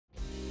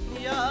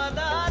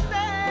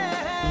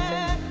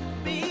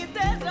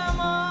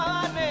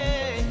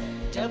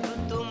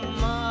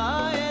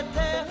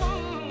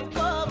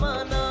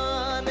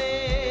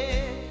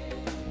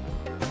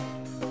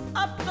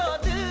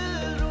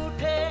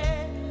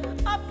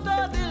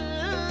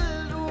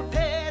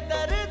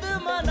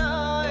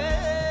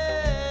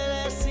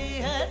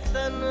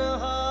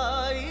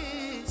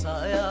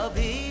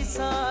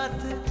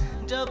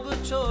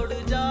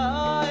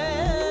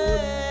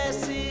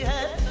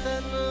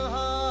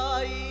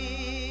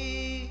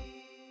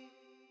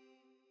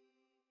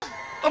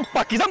अब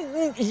पाकीज़ा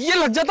ये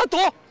लग जाता तो।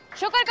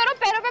 शुक्र करो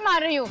पैरों पे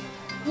मार रही हूँ।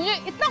 मुझे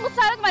इतना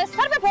गुस्सा आ रहा है तुम्हारे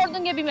सर पे फोड़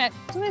दूंगी अभी मैं।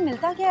 तुम्हें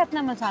मिलता क्या है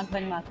अपना मजाक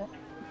बनवाकर?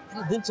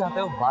 मेरा दिल चाहता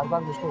है वो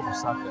बार-बार मुझको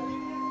गुस्सा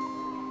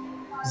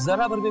करे।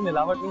 जरा भर भी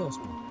मिलावट नहीं है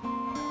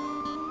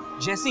उसमें।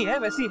 जैसी है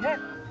वैसी है।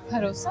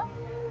 भरोसा?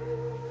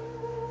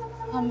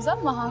 हमजा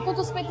वहां को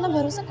तो उस पर इतना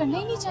भरोसा करना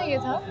ही नहीं चाहिए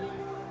था।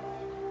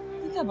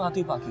 ये क्या बात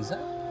हुई पाकीज़ा?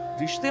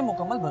 रिश्ते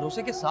मुकम्मल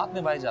भरोसे के साथ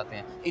निभाए जाते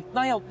हैं।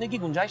 इतना या उतने की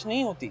गुंजाइश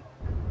नहीं होती।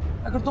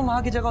 अगर तुम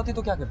वहां की जगह होती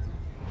तो क्या करती?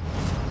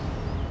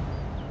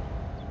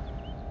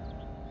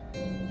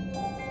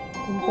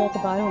 तुमको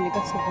एतबार होने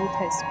का सबूत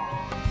है इसमें।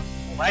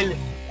 मोबाइल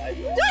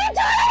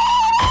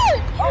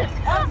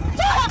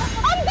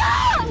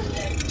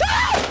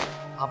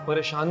आप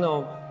परेशान ना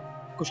हो,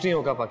 कुछ नहीं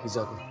होगा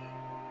पाकीज़ा को।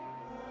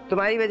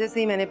 तुम्हारी वजह से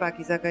ही मैंने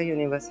पाकीज़ा का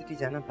यूनिवर्सिटी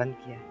जाना बंद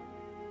किया है।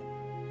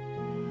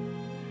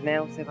 मैं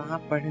उसे वहां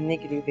पढ़ने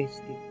के लिए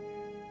भेजती हूँ,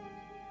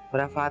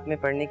 खुराफात में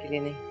पढ़ने के लिए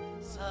नहीं।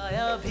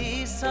 साया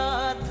भी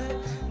साथ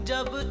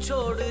जब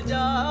छोड़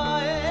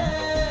जाए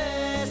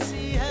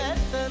ऐसी है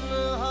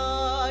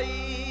तन्हाई।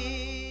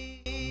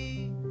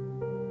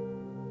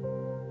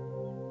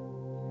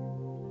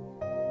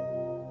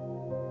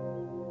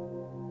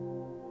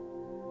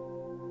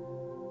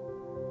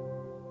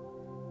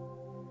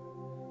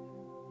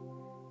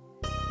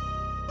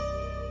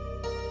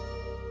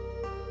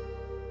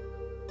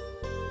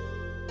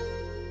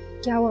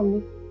 क्या हुआ अम्मी?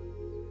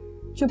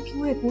 चुप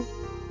क्यों है इतनी?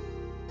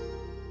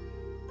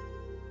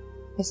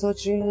 मैं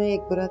सोच रही हूँ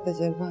एक बुरा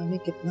तजर्बा हमें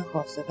कितना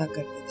खौफजदा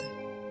कर देता है।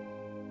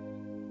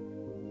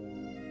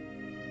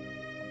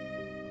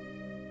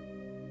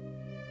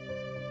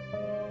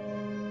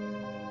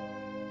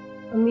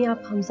 अम्मी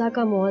आप हमजा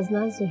का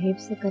मुआवजा ज़ुहैब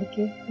से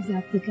करके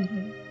ज्यादती कर रहे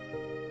हैं।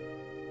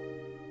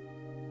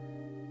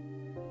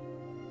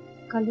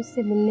 कल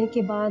उससे मिलने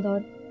के बाद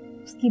और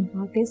उसकी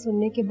बातें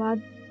सुनने के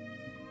बाद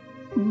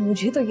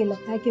मुझे तो ये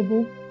लगता है कि वो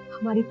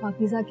हमारी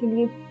पाकीज़ा के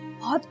लिए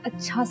बहुत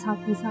अच्छा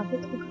साथी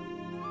साबित होगा।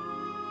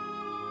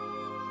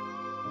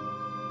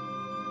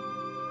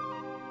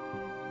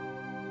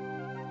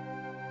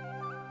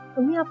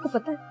 अम्मी आपको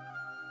पता है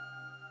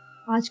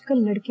आजकल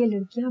लड़के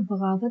लड़कियां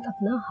बगावत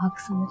अपना हक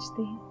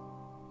समझते हैं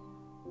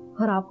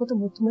और आपको तो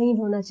मुतमईन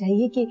होना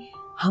चाहिए कि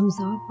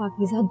हमजा और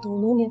पाकीज़ा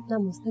दोनों ने अपना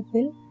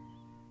मुस्तकबिल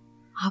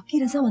आपकी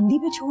रजामंदी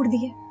पे छोड़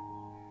दिया।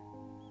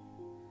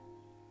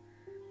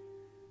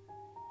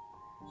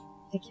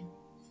 देखिए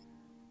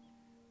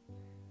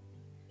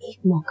एक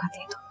मौका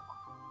दे दो,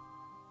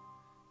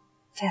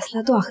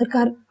 फैसला तो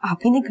आखिरकार आप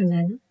ही ने करना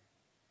है ना।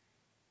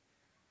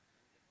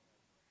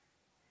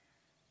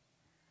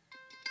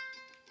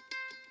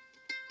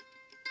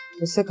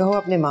 उससे कहो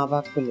अपने माँ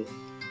बाप को ले।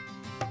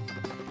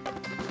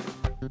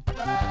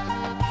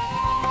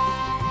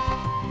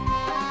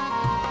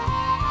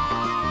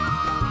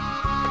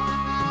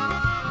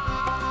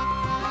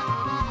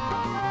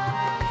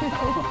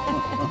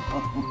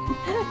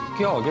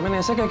 क्या हो गया? मैंने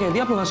ऐसा क्या कह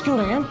दिया? आप लोग हंस क्यों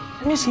रहे हैं?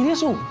 मैं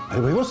सीरियस हूँ।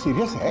 अरे भाई वो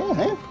सीरियस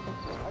है?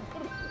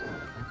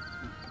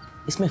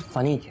 इसमें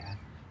फनी क्या है?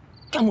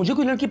 क्या मुझे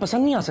कोई लड़की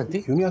पसंद नहीं आ सकती?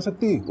 क्यों नहीं आ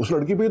सकती? उस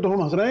लड़की पे तो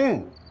हम हंस रहे हैं।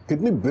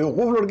 कितनी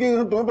बेवकूफ लड़की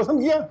है, तुम्हें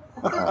पसंद किया।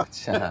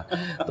 अच्छा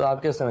तो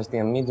आप क्या समझती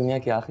हैं अम्मी दुनिया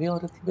की आखिरी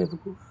औरत थी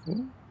बेवकूफ?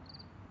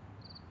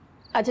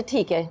 अच्छा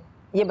ठीक है,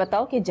 ये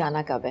बताओ कि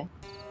जाना कब है?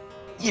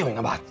 ये हुई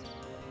ना बात।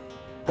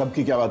 कब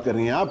की क्या बात कर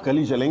रही हैं आप? कल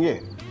ही चलेंगे।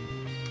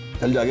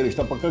 कल जाके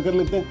रिश्ता पक्का कर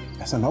लेते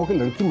हैं। ऐसा ना हो कि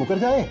लड़की मुकर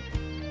जाए।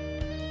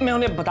 मैं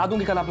उन्हें बता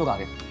दूंगी कल आप लोग आ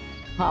गए।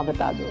 हाँ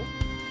बता दो।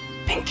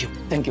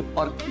 Thank you.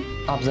 और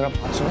आप जरा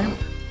बात सुने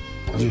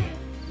जी।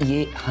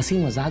 ये हंसी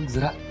मजाक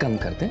जरा कम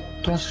कर दें,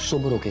 थोड़ा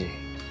सोबर होके जाइए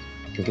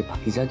क्योंकि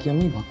पाकीज़ा की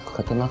अम्मी बहुत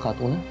खतरनाक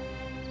खातून है।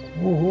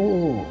 ओहो,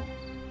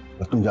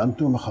 तुम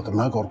जानती हो मैं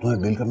खतरनाक औरतों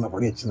से डील करना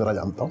बड़ी अच्छी तरह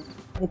जानता हूँ।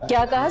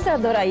 क्या कहा सर,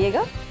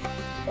 दोहराइएगा?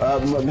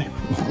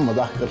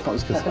 मजाक कर रहा हूँ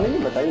उसके साथ।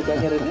 नहीं बताइए क्या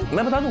कह रहे थे?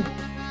 मैं बता दूं।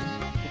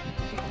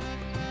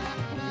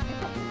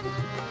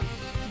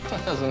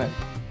 सुने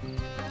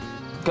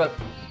कल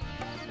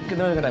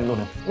कितने बजे का टाइम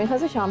दोनों? मेरे ख्याल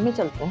से शाम में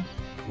चलते हैं।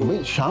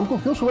 भाई शाम को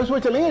क्यों? सुबह सुबह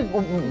चलेंगे।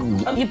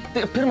 अब ये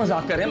फिर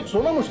मजाक कर रहे हैं।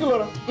 सोना मुश्किल हो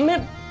रहा। मैं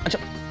अच्छा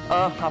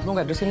आप लोगों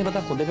का एड्रेस ही नहीं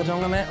पता, खुद लेकर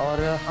जाऊंगा मैं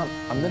और हाँ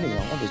अंदर नहीं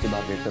जाऊंगा, दूसरी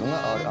बार वेट करूंगा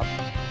और आप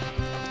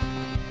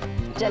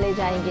चले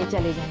जाएंगे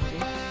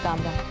काम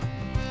रहा।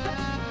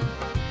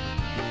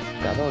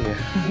 क्या हो गया?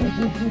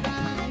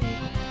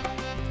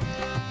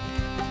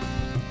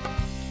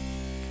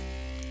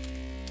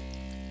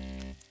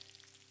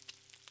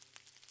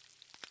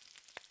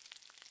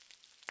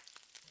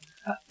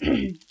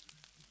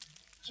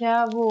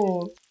 क्या वो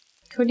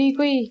थोड़ी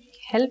कोई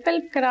हेल्प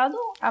करा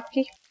दो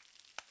आपकी?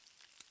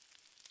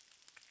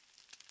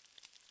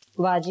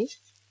 वाह जी,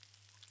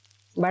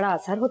 बड़ा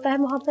असर होता है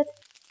मोहब्बत।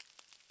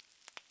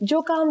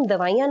 जो काम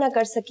दवाइयां ना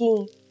कर सकी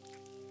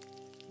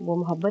वो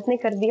मोहब्बत ने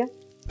कर दिया।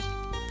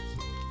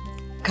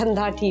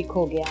 कंधा ठीक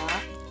हो गया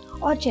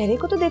और चेहरे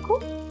को तो देखो,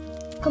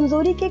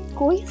 कमजोरी के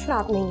कोई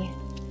असरात नहीं है।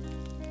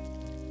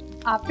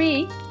 आप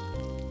ही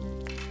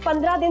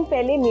 15 दिन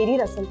पहले मेरी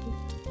रस्म थी,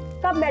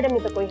 तब मैडम ने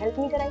तो कोई हेल्प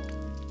नहीं कराई।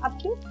 अब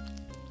क्यों?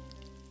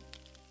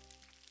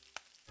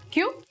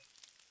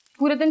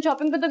 पूरे दिन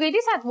शॉपिंग पे तो गई थी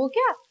साथ, वो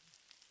क्या?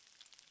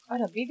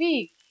 और अभी भी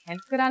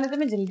हेल्प कराने तो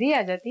मैं जल्दी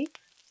आ जाती,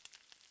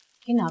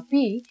 लेकिन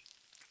आपी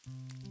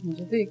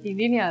मुझे तो यकीन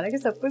ही नहीं आ रहा कि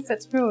सब कुछ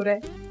सच में हो रहा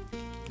है।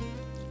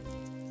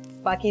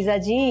 पाकीज़ा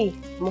जी,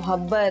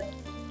 मोहब्बत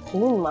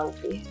खून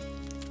मांगती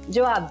है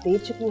जो आप दे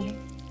चुकी हैं,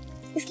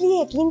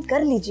 इसलिए यकीन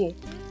कर लीजिए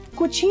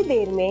कुछ ही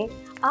देर में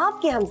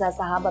आपके हमजा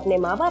साहब अपने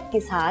माँ बाप के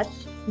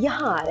साथ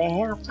यहाँ आ रहे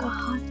हैं आपका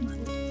हाथ मांगने।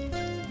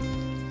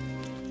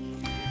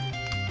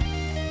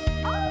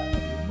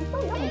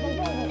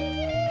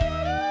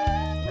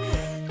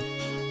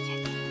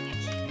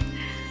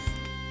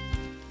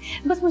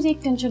 बस मुझे एक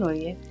टेंशन हो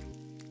रही है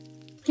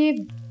कि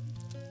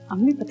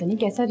अम्मी पता नहीं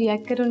कैसा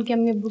रिएक्ट करे उनके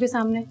अम्मी अब्बू के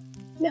सामने।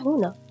 मैं हूं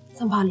ना,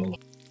 संभाल लूंगी,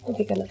 तो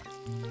फिक्र ना।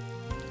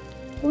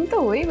 तुम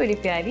तो वही बड़ी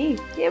प्यारी,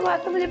 ये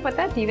बात तो मुझे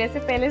पता थी वैसे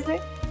पहले से।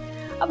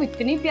 अब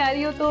इतनी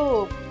प्यारी हो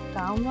तो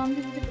काम वाम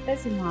भी मुझे पता है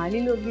संभाल ही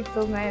लोगी,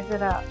 तो मैं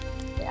जरा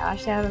तैयार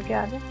शहर होके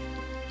आ जाऊं।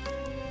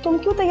 तुम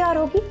क्यों तैयार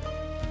होगी?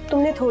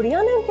 तुमने थोड़ी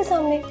आना उनके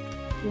सामने।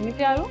 तुम भी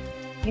तैयार हो?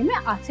 ये मैं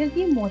आजकल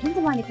की मॉडर्न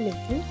जमाने की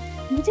लड़की हूँ,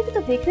 मुझे भी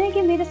तो देखना है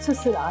कि मेरे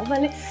ससुराल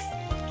वाले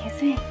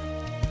कैसे हैं।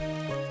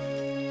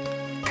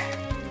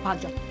 भाग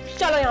जाओ,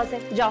 चलो यहाँ से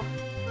जाओ।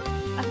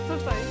 तो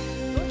सॉरी,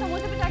 दो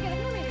समोसे बचा के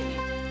रखना मेरे लिए।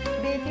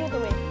 देती हूँ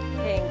तुम्हें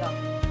ठेंगा।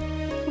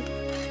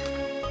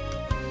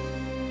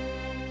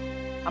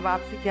 अब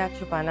आपसे क्या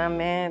छुपाना,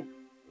 मैं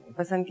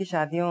पसंद की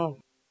शादियों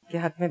के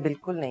हक में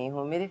बिल्कुल नहीं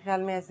हूँ। मेरे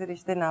ख्याल में ऐसे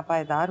रिश्ते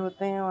नापायदार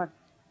होते हैं और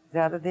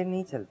ज्यादा देर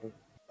नहीं चलते।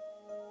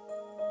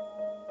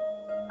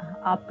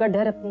 आपका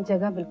डर अपनी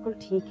जगह बिल्कुल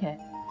ठीक है,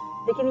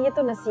 लेकिन ये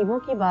तो नसीबों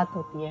की बात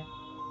होती है।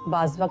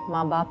 बाज वक्त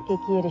माँ बाप के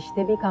किए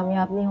रिश्ते भी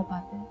कामयाब नहीं हो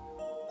पाते हैं।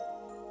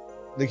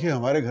 देखिए,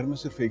 हमारे घर में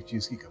सिर्फ एक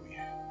चीज की कमी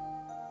है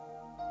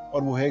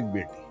और वो है एक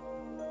बेटी।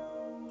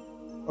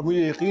 और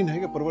मुझे यकीन है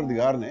कि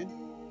परवरदिगार ने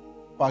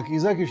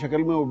पाकीज़ा की शक्ल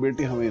में वो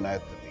बेटी हमें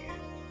इनायत कर दी है।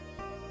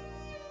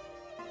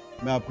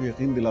 मैं आपको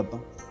यकीन दिलाता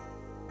हूँ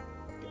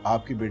कि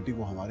आपकी बेटी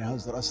को हमारे यहाँ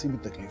जरा सी भी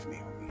तकलीफ नहीं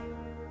होगी।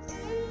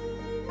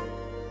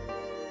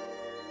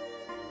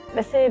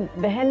 वैसे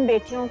बहन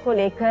बेटियों को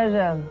लेकर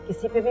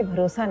किसी पे भी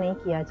भरोसा नहीं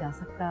किया जा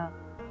सकता,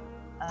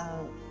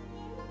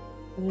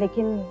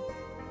 लेकिन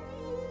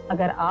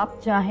अगर आप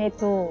चाहें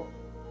तो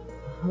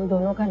हम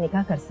दोनों का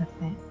निकाह कर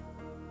सकते हैं।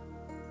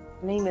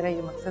 नहीं, मेरा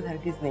ये मकसद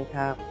हरगिज नहीं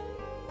था,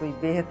 कोई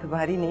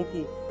बेहतबारी नहीं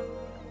थी।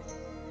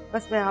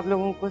 बस मैं आप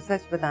लोगों को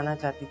सच बताना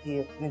चाहती थी,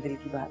 अपने दिल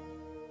की बात।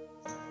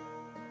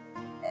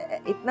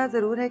 इतना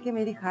जरूर है कि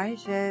मेरी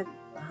ख्वाहिश है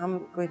हम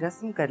कोई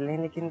रस्म कर लें,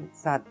 लेकिन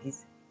सादगी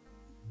से।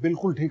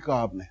 बिल्कुल ठीक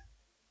कहा आपने।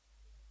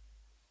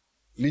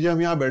 लीजिए,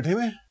 हम यहाँ बैठे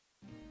हुए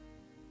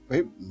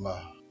भाई,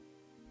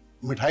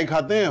 मिठाई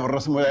खाते हैं और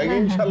रस्म हो जाएगी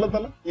इंशाल्लाह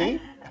ताला। यही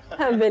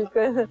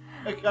बिल्कुल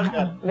क्या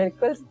ख्याल?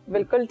 बिल्कुल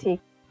बिल्कुल ठीक।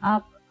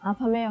 आप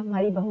हमें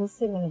हमारी बहू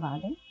से मिलवा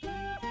दें।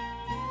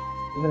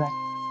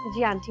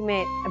 जी आंटी,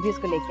 मैं अभी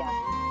उसको लेके आती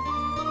हूँ।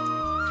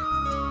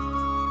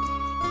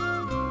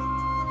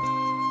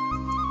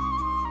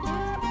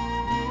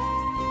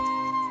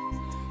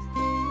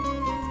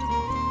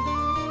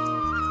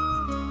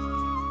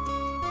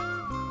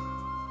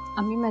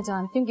 अम्मी, मैं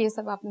जानती हूँ कि ये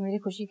सब आपने मेरी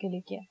खुशी के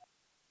लिए किया है,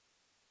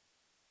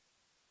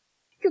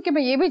 क्योंकि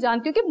मैं ये भी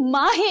जानती हूँ कि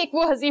माँ ही एक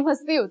वो अजीम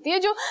हस्ती होती है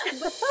जो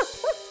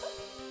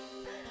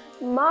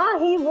माँ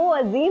ही वो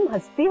अजीम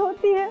हस्ती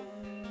होती है।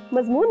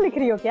 मजमून लिख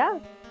रही हो क्या?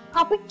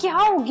 आपको क्या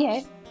हो गया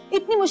है?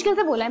 इतनी मुश्किल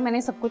से बोला है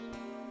मैंने सब कुछ।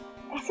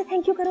 ऐसे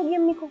थैंक यू करोगी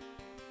अम्मी को?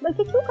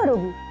 बल्कि क्यों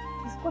करोगी,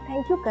 जिसको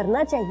थैंक यू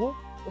करना चाहिए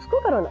उसको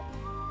करो ना।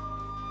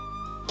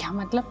 क्या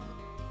मतलब?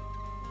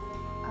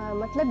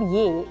 मतलब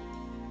ये,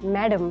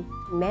 मैडम,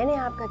 मैंने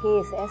आपका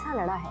केस ऐसा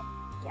लड़ा है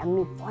कि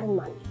अम्मी फौरन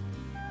मान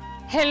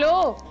गई।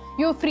 हेलो,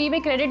 यू फ्री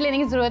में क्रेडिट लेने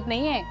की जरूरत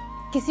नहीं है।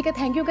 किसी का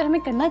थैंक यू अगर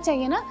हमें करना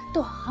चाहिए ना,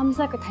 तो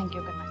हमजा का थैंक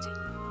यू करना चाहिए।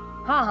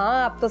 हाँ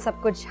हाँ, अब तो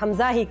सब कुछ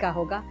हमजा ही का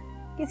होगा।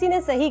 किसी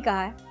ने सही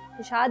कहा है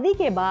कि शादी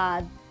के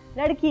बाद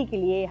लड़की के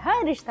लिए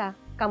हर रिश्ता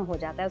कम हो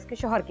जाता है उसके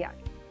शौहर के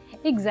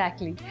आगे।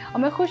 एग्जैक्टली।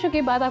 और मैं खुश हूँ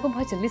कि बात आपको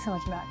बहुत जल्दी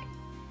समझ में आ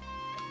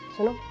गई।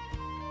 सुनो,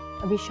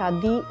 अभी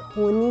शादी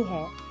होनी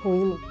है,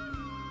 हुई नहीं।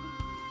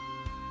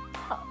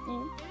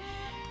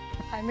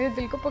 हाय, मेरे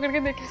दिल को पकड़ के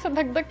देखे सब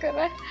धक धक कर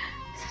रहा है।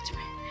 सच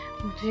में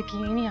मुझे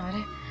यकीन ही नहीं आ रहा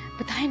है।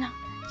 बताए ना,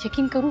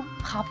 यकीन करूं,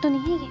 ख्वाब तो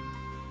नहीं है ये।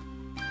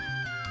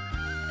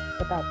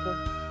 बताती हूँ,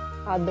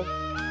 हाथ दो।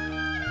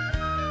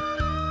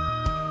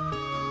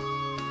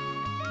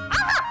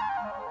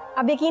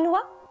 अब यकीन हुआ?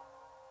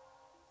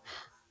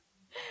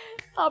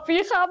 आप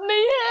ये ख्वाब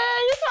नहीं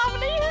है, ये ख्वाब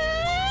नहीं है।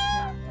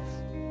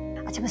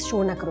 अच्छा, बस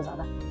शोर ना करो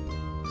ज्यादा,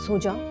 सो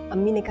जाओ।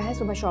 अम्मी ने कहा है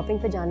सुबह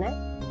शॉपिंग पे जाना है,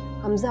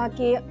 हमजा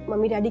के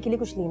मम्मी डैडी के लिए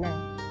कुछ लेना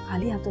है।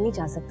 खाली हाथ तो नहीं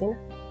जा सकते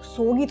ना,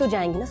 सोगी तो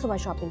जाएंगी ना सुबह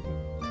शॉपिंग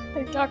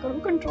पे। क्या करूं,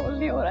 कंट्रोल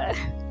नहीं हो रहा है।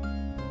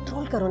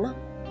 कंट्रोल करो ना।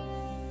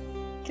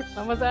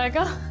 कितना मजा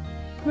आएगा,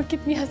 मैं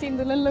कितनी हसीन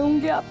दुल्हन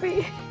लगूंगी, आप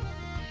ही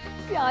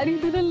प्यारी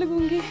दुल्हन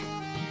लगूंगी,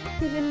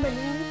 दुल्हन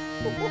बनी।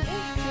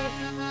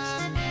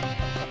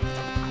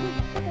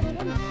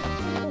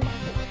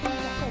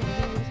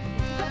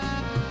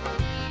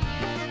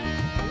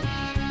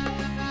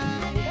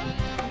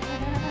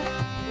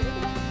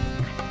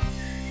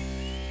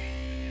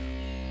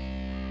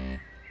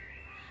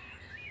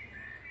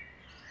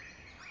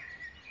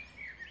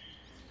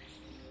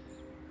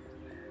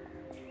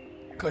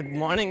 Good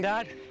morning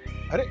dad.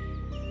 अरे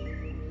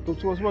तुम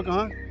सुबह सुबह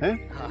कहाँ हैं?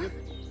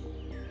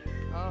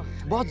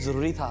 बहुत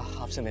जरूरी था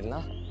आपसे मिलना,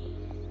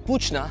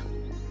 पूछना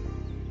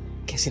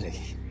कैसी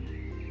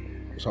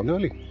लगी सामने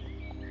वाली।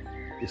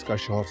 इसका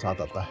शौहर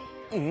साथ आता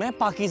है। मैं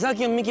पाकीज़ा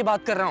की अम्मी की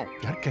बात कर रहा हूँ।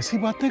 यार कैसी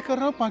बातें कर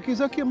रहा हूँ?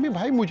 पाकीज़ा की अम्मी?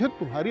 भाई मुझे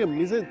तुम्हारी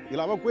अम्मी से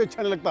अलावा कोई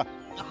अच्छा नहीं लगता।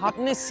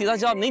 आपने सीधा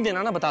जवाब नहीं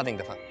देना ना, बता दें एक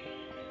दफा।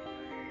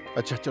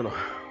 अच्छा चलो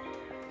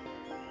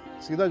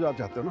सीधा जवाब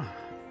चाहते हो ना?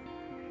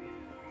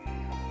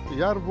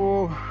 यार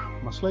वो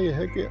मसला ये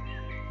है कि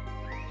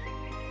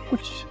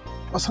कुछ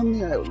पसंद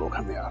नहीं आए वो लोग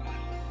हमें यार।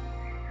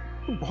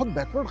 तो बहुत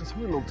बैकवर्ड किस्म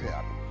के लोग थे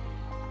यार।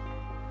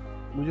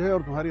 मुझे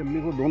और तुम्हारी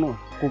अम्मी को दोनों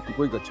को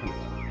कोई अच्छा नहीं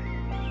लगा।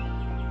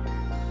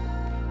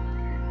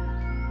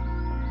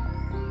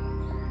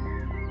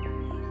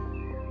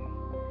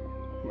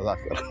 मजाक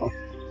कर रहा हूँ,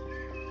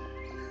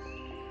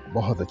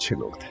 बहुत अच्छे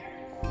लोग थे।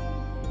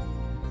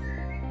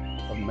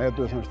 और मैं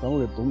तो समझता हूँ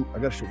कि तुम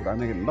अगर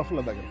शुक्राने के नफल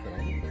अदा करते रहो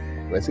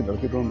वैसी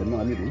लड़की तो मिलने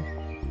वाली नहीं।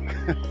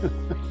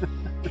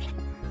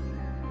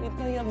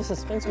 इतना ही आपने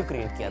सस्पेंस क्यों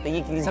क्रिएट किया था?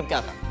 ये सब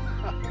क्या था?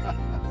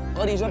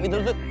 और ये जो आप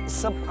इधर-उधर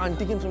सब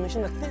आंटी की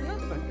इंफॉर्मेशन रखते हैं ना,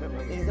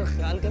 ये सब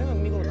ख्याल करें, मैं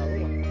अम्मी को बता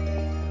दूंगा।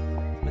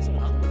 वैसे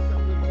बता दूंगा।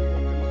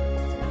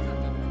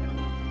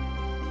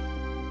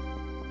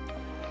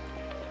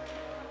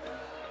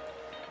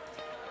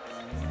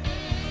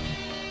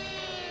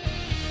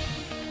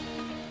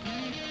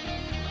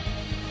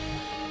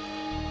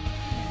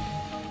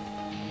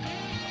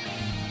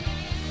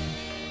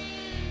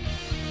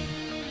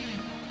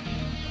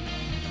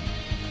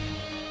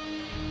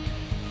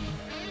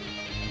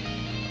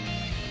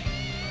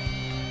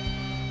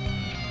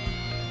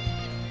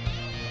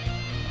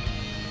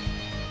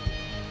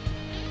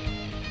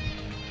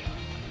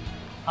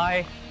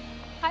 हाय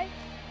हाय।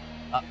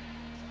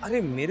 अरे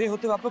मेरे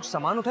होते हुए आप लोग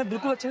सामान उठाए,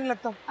 बिल्कुल अच्छा नहीं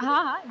लगता।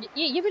 हाँ हाँ,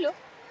 ये भी लो।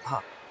 हाँ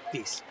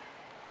प्लीज।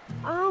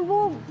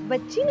 वो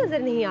बच्ची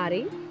नजर नहीं आ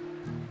रही।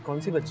 कौन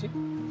सी बच्ची?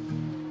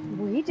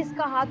 वही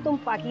जिसका हाथ तुम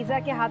पाकीज़ा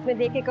के हाथ में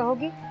दे के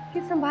कहोगे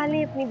कि संभाल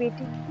ले अपनी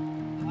बेटी।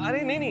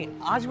 अरे नहीं,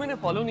 आज मैंने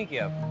फॉलो नहीं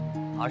किया।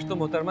 आज तो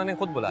मोहतरमा ने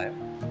खुद बुलाया।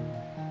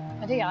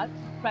 अरे यार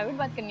प्राइवेट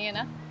बात करनी है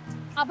ना,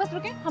 आप बस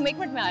रुके, हम 1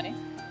 मिनट में आ रहे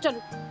हैं। चलो।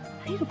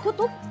 अरे रुको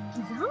तो,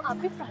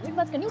 आपकी प्राइवेट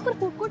बात करनी है, ऊपर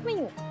फूड कोर्ट में ही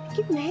हूँ।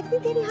 कि मैं इतनी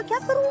देर यहाँ क्या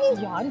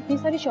करूँगी? यार इतनी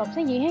सारी शॉप्स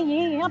हैं, ये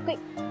हैं आप कहीं।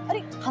 अरे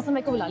हसन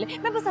भाई को बुला ले,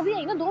 मैं बस अभी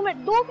आई ना, 2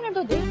 मिनट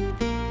तो दे।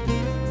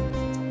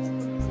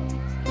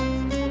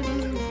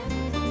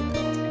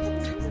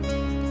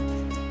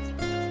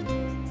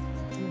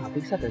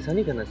 आपके साथ ऐसा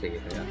नहीं करना चाहिए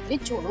था यार। अरे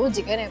छोड़ो,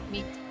 जिगर है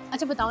अपनी।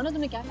 अच्छा बताओ ना,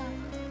 तुमने क्या कहा?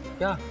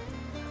 क्या?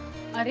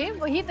 अरे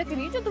वही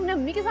तकरीर जो तुमने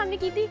अम्मी के सामने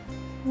की थी,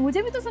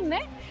 मुझे भी तो सुनना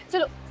है।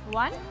 चलो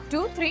 1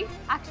 2 3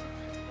 एक्शन।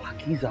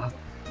 पाकीज़ा,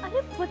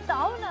 अरे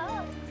बताओ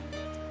ना,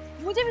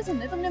 मुझे भी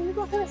सुनना है। तुमने अम्मी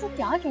को आखिर ऐसा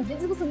क्या कह दिया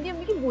जिसको सुन के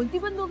अम्मी की बोलती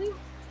बंद हो गई?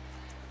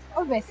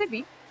 और वैसे भी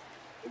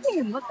इतनी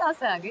हिम्मत कहाँ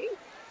से आ गई?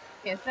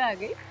 कैसे आ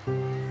गई?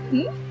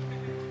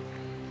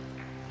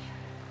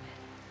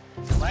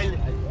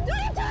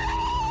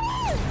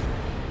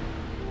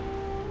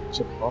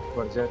 जब खौफ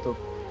बढ़ जाए तो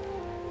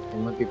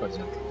हिम्मत भी बढ़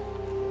जाती है।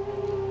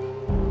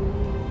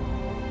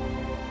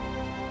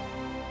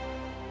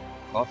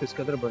 खौफ इस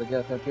कदर बढ़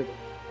गया था कि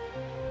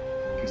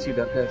किसी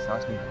डर का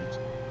एहसास नहीं होना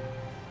चाहिए।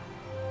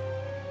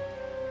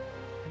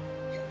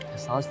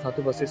 एहसास था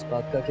तो बस इस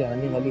बात का कि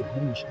आने वाली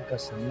हर मुश्किल का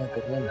सामना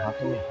करना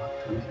हाथों में हाथ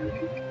थामे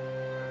पड़ेंगे।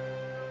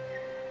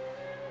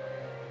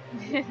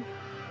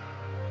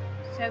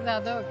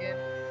 शहजादा हो गया,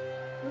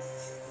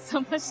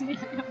 समझ नहीं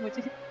आया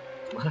मुझे।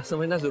 तुम्हारा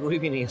समझना जरूरी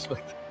भी नहीं है इस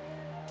वक्त।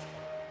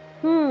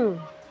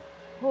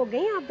 हो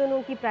गई आप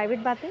दोनों की प्राइवेट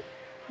बातें?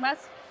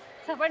 बस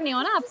सफर नहीं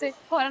हो ना आपसे,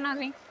 फौरन आ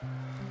गई।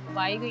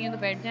 भाई गई हैं तो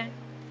बैठ जाएं।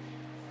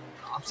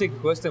 आपसे एक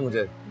रिक्वेस्ट है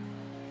मुझे।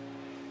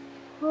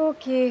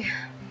 Okay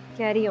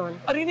carry on.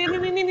 अरे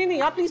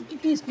नहीं आप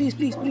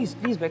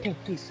प्लीज बैठें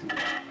प्लीज।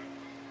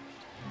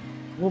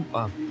 वो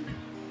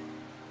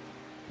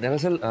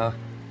दरअसल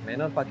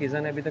मैंने और पाकीज़ा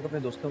ने अभी तक अपने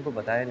दोस्तों को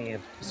बताया नहीं है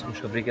इस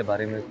खुशखबरी के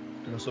बारे में।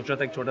 तो मैं सोच रहा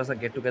था एक छोटा सा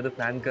गेट टुगेदर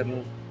प्लान कर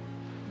लूं,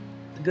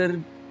 अगर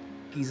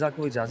कीज़ा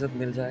को इजाजत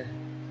मिल जाए।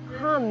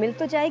 हाँ मिल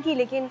तो जाएगी,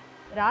 लेकिन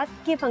रात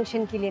के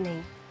फंक्शन के लिए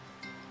नहीं।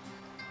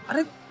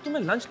 अरे तो मैं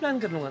लंच प्लान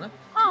कर लूंगा ना।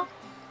 हाँ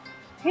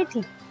फिर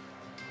ठीक।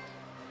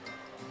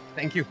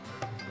 Thank you.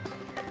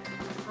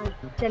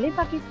 चलिए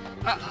बाकी।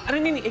 अरे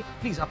नहीं एक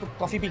प्लीज आप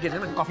कॉफी पी के जाए,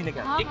 मैं कॉफी लेके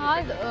आया।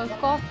 हाँ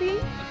कॉफी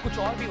कुछ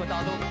और भी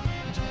बता दो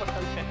जो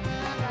पसंद है।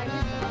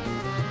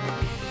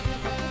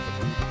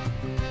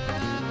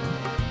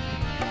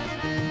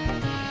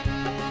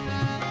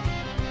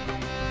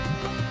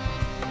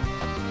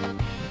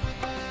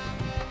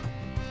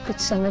 कुछ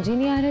समझ ही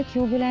नहीं आ रहा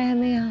क्यों बुलाया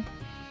हमें यहाँ।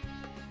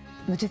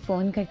 मुझे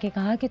फोन करके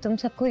कहा कि तुम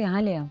सबको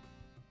यहाँ ले आओ,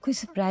 कोई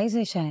सरप्राइज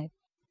है शायद।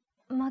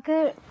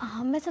 मगर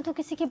हम में से तो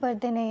किसी की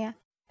बर्थडे नहीं है,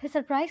 फिर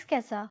सरप्राइज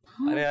कैसा?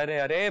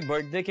 अरे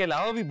बर्थडे के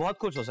अलावा भी बहुत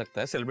कुछ हो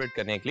सकता है सेलिब्रेट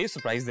करने के लिए,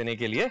 सरप्राइज देने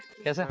के लिए।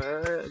 कैसा?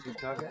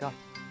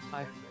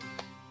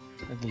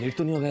 लेट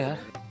तो नहीं हो गया यार?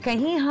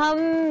 कहीं हम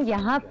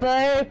यहाँ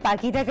पर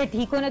पाकीज़ा का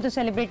ठीक होना तो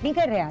सेलिब्रेट नहीं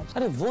कर रहे आज?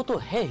 अरे वो तो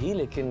है ही,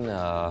 लेकिन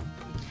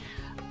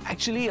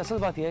एक्चुअली असल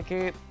बात यह है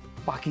कि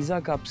पाकीज़ा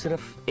का अब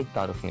सिर्फ एक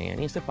तारुफ नहीं है,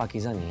 नहीं सिर्फ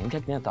पाकीज़ा नहीं है, इनका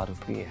एक नया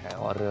तारुफ भी है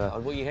और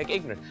वो ये है कि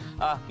 1 minute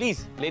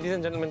please ladies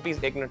and gentleman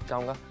please 1 minute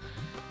चाहूंगा।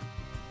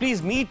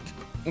 Please meet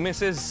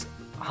Mrs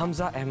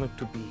Hamza Ahmad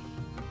to be.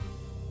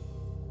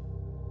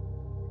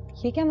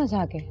 ये क्या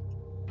मजाक है?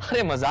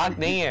 अरे मजाक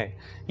नहीं है,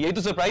 यही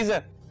तो सरप्राइज है।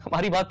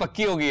 हमारी बात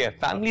पक्की हो गई है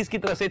फैमिलीज की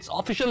तरफ से, इट्स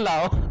ऑफिशियल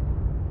नाउ।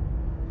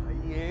 भाई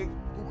ये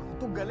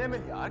तू गले में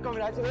यार,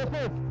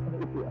 कांग्रेचुलेशन।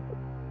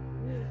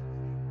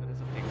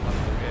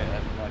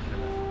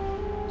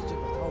 तुझे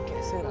बताओ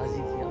कैसे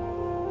राजी किया,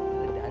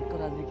 डैड को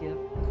राजी किया,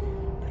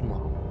 माँ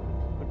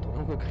पर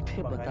दोनों को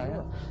इकट्ठे बताया।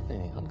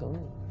 नहीं हाथ करो।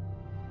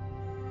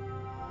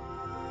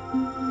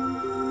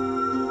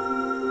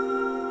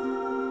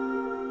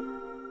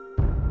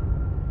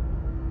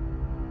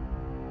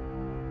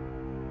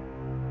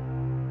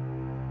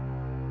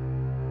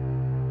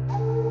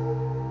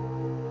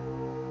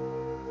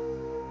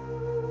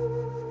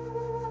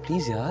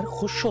 प्लीज यार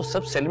खुश हो,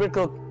 सब सेलिब्रेट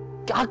करो।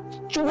 क्या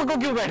चुप को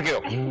क्यों बैठ गए हो?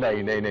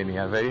 नहीं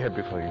यार, very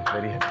happy for you,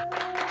 very happy.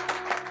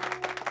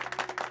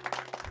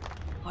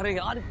 अरे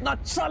यार इतना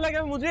अच्छा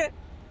लगा मुझे,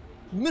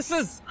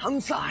 मिसेस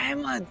हमजा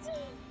अहमद,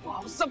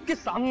 वाह सबके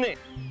सामने।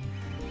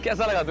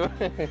 कैसा लगा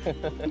तुम्हें?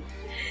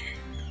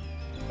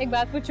 एक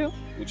बात पूछूं?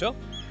 पूछो।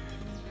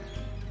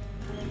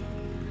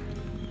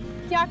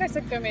 क्या कर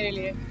सकते हो मेरे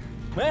लिए?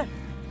 मैं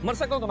मर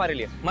सकता हूँ तुम्हारे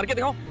लिए, मर के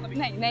दिखाऊं?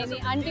 नहीं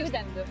आंटी को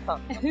जाने दो।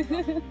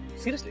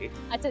 सीरियसली?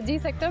 अच्छा जी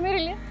सकते हो मेरे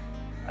लिए?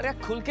 अरे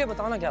खुल के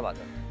बताओ ना क्या बात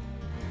है।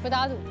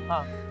 बता दूं?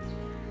 हाँ।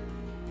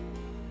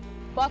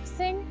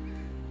 बॉक्सिंग,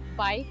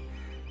 बाइक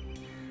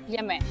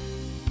या मैं?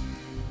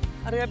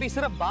 अरे अभी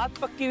सिर्फ बात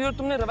पक्की हुई और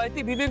तुमने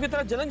रवायती बीवियों की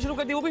तरह जलन शुरू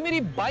कर दी, वो भी मेरी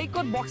बाइक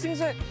और बॉक्सिंग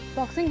से।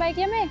 बॉक्सिंग, बाइक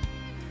या मैं?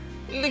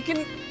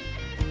 लेकिन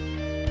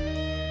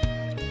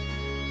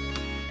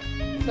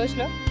सोच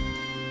लो।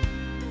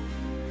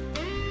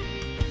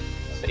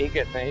 सही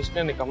कहते हैं,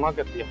 इसने निकम्मा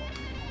कर दिया।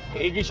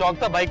 एक ही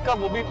शौक था बाइक का,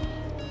 वो भी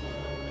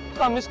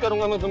मिस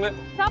करूंगा मैं तुम्हें।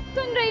 सब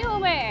सुन रही हूँ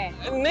मैं।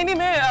 नहीं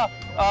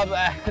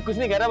मैं कुछ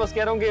नहीं कह रहा, बस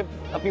कह रहा हूँ कि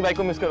अपनी बाइक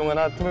को मिस करूंगा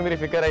ना, तुम्हें मेरी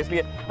फिक्र है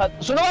इसलिए।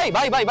 सुनो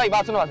भाई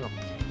बात सुनो।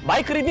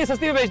 बाइक खरीदनी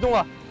सस्ती में बेच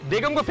दूंगा,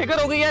 बेगम को फिक्र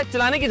हो गई है,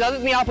 चलाने की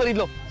इजाजत नहीं, आप खरीद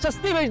लो,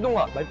 सस्ती बेच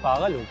दूंगा। भाई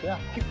पागल हो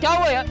क्या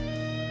हुआ यार?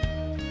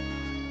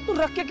 तू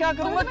रख के क्या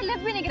करूंगा?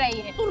 लिफ्ट भी नहीं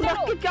कराई है। तू रख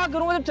के क्या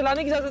करूंगा जब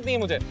चलाने की इजाजत नहीं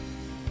है मुझे?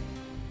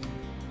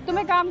 तुम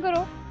एक काम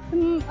करो,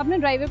 तुम अपने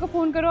ड्राइवर को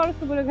फोन करो और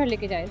उसको बोलो घर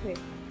लेके जाए थे।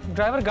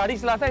 ड्राइवर गाड़ी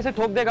चलाता है, इसे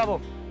ठोक देगा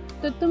वो।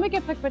 तो तुम्हें क्या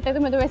फर्क पड़ता है,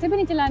 तुम्हें तो वैसे भी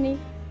नहीं चलानी।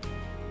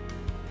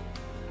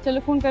 चलो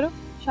फोन करो।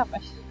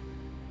 शाबाश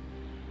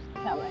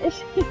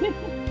शाबाश।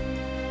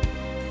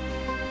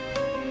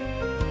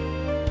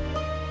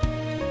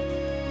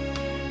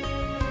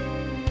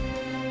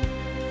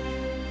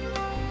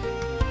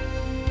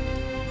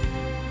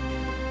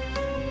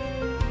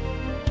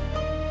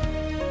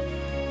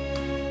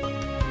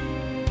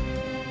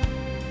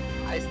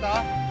 आहिस्ता,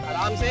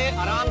 आराम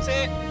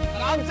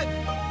से।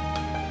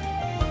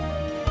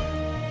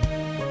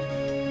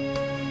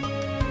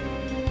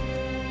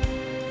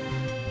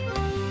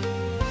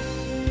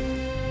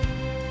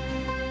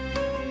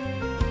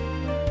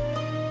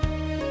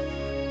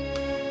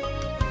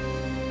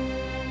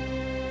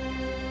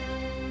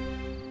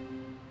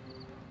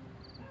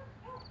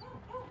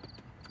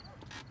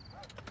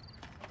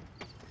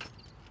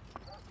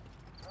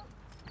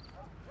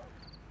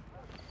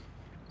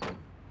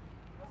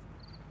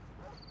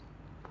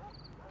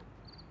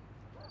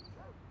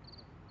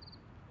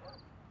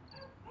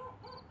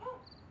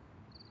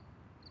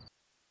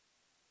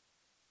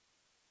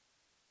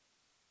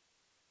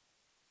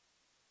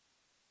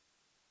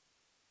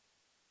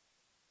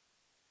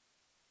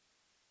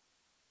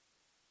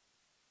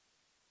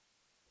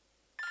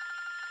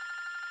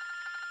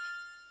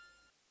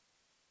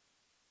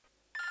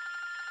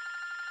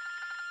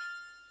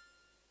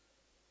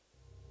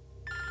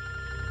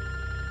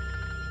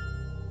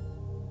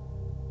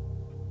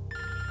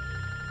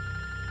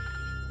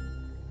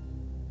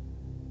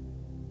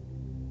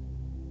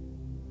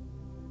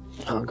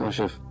 हाँ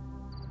काशिफ,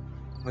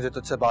 मुझे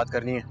तुझसे बात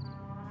करनी है।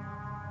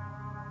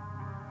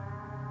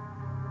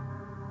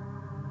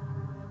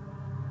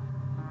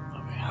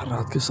 यार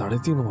रात के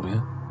 3:30 हो रहे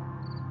हैं।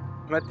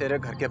 मैं तेरे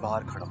घर के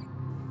बाहर खड़ा हूँ।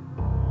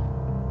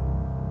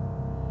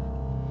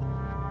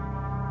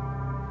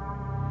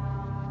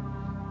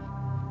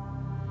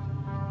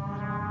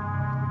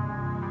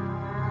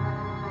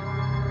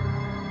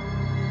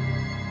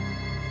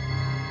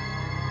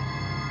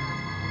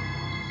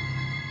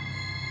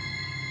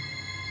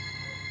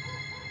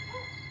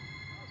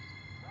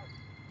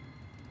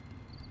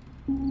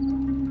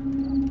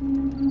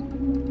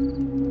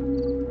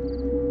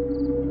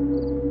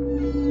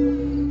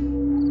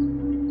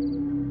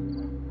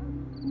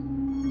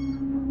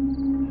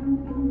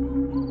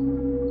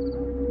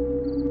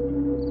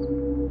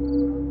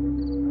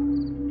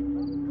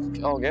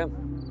 क्या हो गया?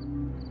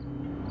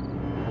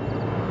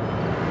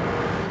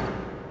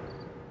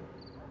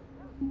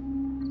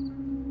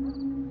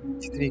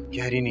 जितनी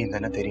गहरी नींद है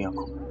ना तेरी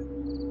आंखों में,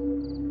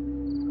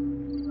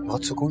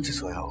 बहुत सुकून से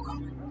सोया होगा,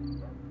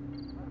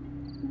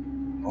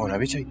 होना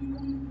भी चाहिए।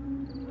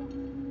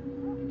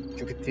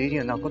 क्योंकि तेरी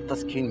अना को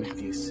तस्कीन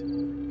मिलती है इससे।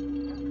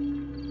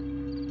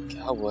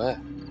 क्या हुआ है?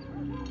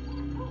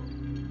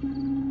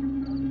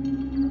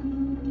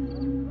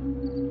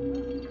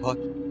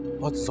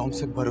 बहुत ज़ौम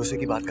से भरोसे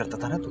की बात करता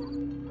था ना तू।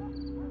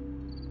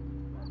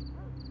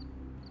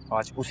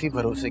 आज उसी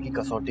भरोसे की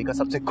कसौटी का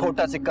सबसे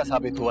खोटा सिक्का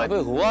साबित हुआ है। अबे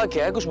हुआ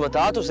क्या है? कुछ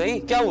बता तो सही,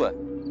 क्या हुआ?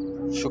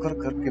 शुक्र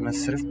कर कि मैं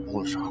सिर्फ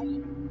बोल रहा हूं।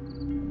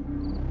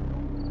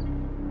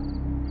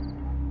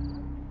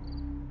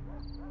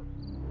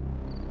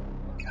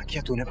 क्या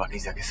किया तूने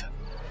पाकीज़ा के साथ?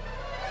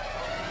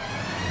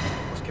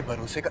 उसके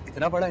भरोसे का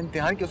इतना बड़ा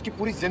इम्तिहान कि उसकी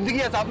पूरी जिंदगी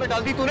अज़ाब में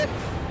डाल दी तूने।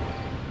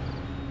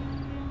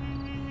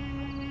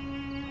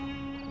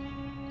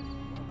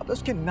 अब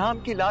उसके नाम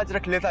की लाज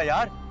रख लेता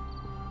यार।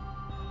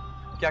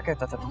 क्या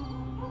कहता था तू?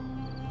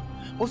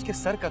 उसके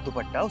सर का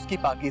दुपट्टा उसकी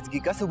पाकीज़गी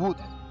का सबूत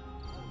है।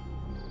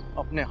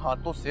 अपने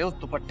हाथों से उस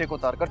दुपट्टे को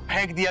उतारकर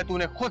फेंक दिया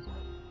तूने खुद।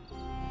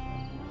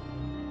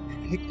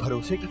 एक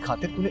भरोसे की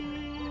खातिर तूने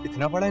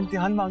इतना बड़ा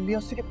इम्तिहान मांग लिया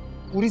उससे कि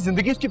पूरी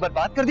जिंदगी उसकी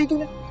बर्बाद कर दी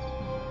तूने।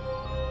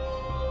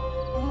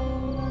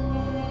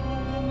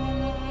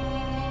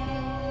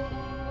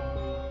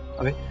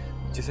 अबे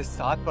जिसे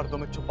 7 पर्दों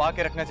में छुपा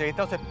के रखना चाहिए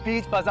था उसे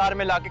बीच बाजार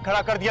में लाके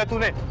खड़ा कर दिया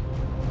तूने।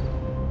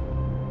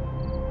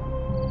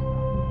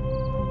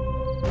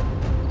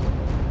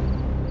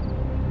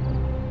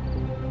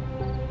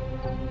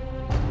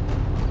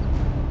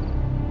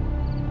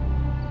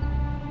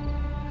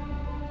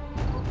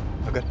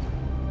 अगर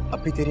अब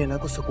भी तेरी अना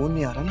को सुकून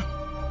नहीं आ रहा ना,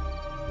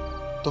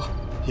 तो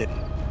ये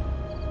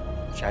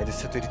नहीं, शायद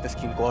इससे तेरी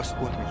तस्कीन को और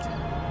सुकून मिल जाए।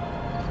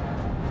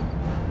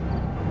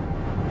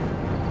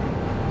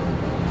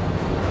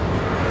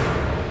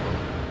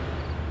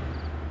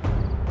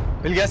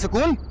 मिल गया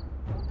सुकून?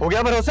 हो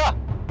गया भरोसा?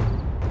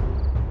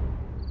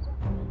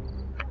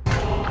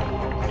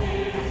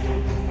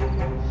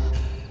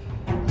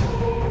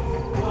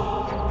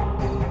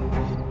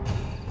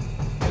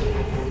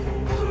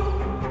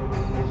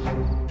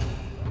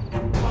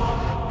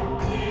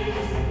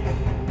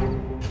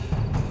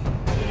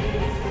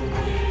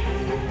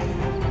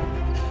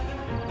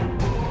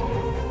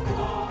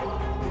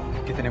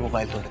 कितने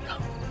मोबाइल तोड़ेगा?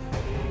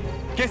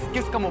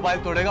 किस का मोबाइल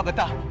तोड़ेगा?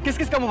 बता,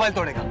 किस का मोबाइल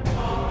तोड़ेगा?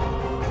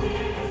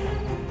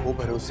 वो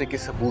भरोसे के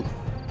सबूत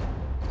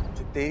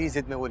जो तेरी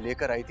जिद में वो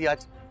लेकर आई थी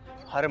आज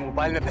हर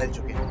मोबाइल में फैल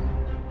चुके हैं।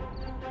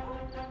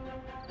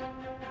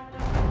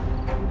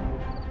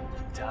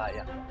 जा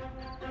आया।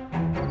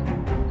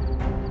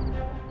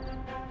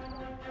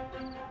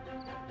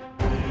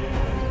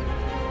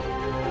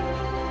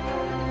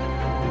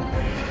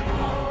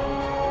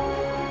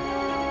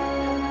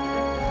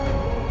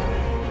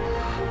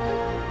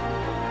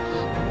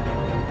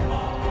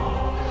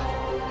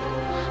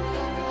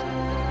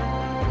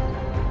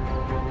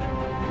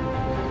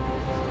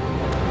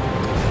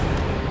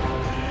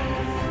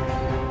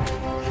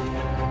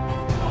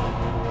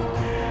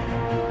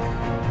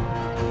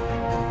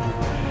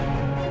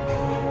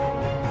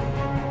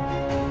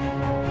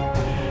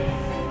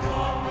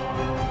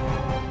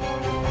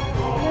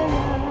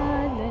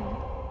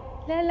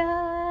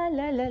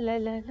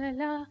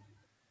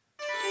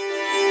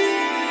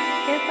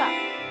 कैसा?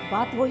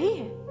 बात वही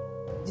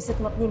है जिसे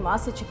तुम अपनी माँ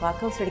से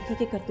छुपाकर उस लड़की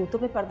के करतूतों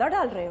पे पर्दा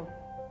डाल रहे हो।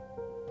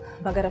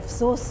 मगर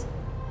अफसोस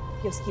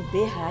कि उसकी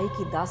बेहयाई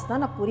की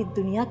दास्तान अब पूरी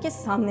दुनिया के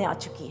सामने आ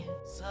चुकी है।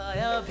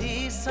 साया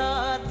भी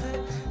साथ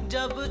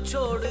जब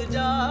छोड़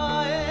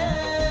जाए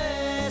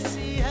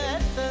ऐसी है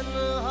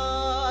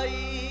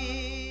तन्हाई।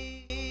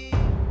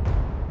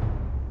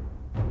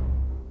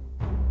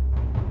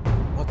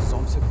 बहुत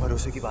ज़ौम से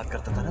भरोसे की बात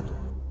करता था ना तू।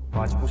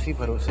 आज उसी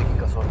भरोसे की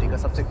कसौटी का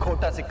सबसे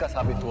खोटा सिक्का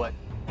साबित हुआ है।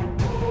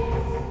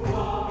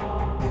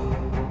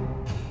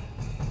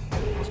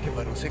 उसके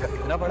भरोसे का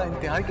इतना बड़ा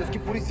इम्तिहान कि उसकी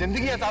पूरी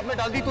जिंदगी अज़ाब में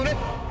डाल दी तूने।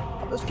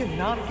 अब उसके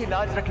नाम की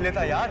लाज रख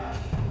लेता यार।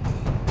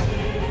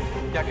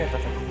 क्या कहता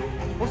था?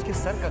 उसके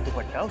सर का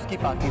दुपट्टा उसकी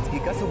पाकीज़गी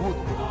का सबूत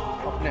है।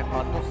 अपने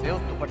हाथों से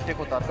उस दुपट्टे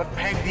को उतारकर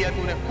फेंक दिया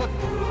तूने खुद।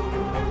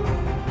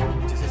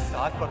 जिसे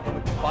 7 पर्दों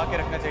में छुपा के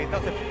रखना चाहिए था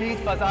उसे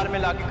बीच बाजार में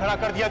लाके खड़ा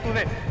कर दिया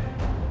तूने।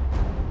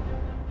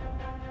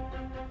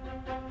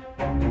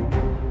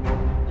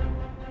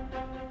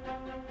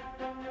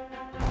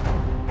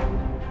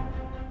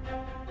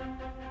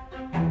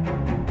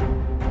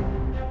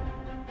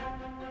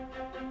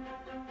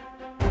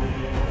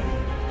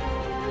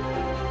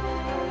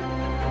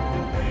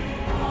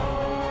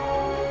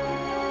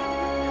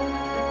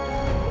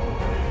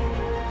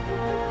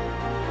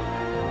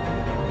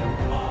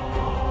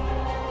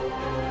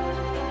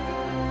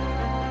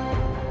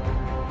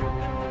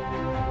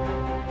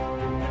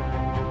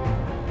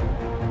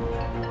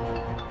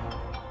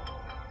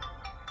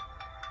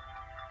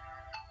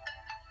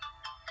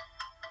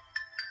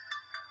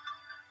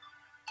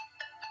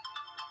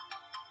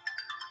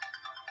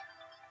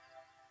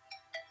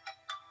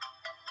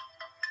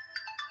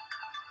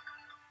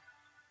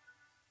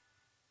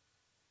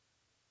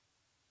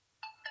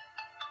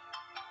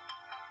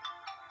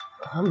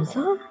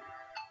 Hamza,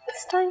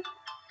 this time.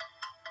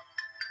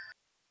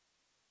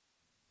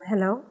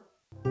 Hello.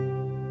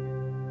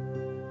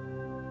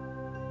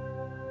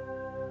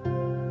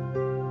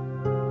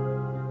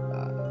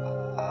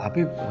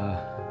 भाभी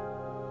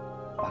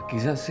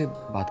पाकीज़ा से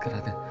बात करा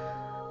दें।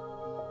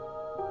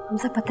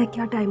 हमसे पता है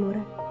क्या टाइम हो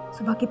रहा है?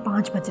 सुबह के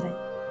 5 बज रहे हैं।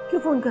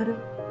 क्यों फोन कर रहे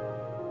हो?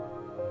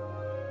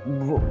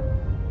 वो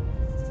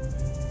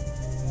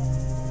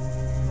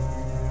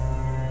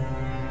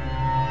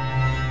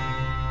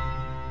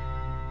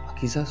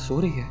पाकीज़ा सो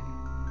रही है?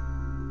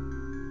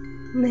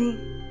 नहीं,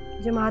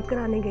 जमात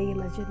कराने गई है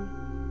मस्जिद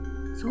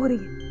में, सो रही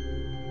है।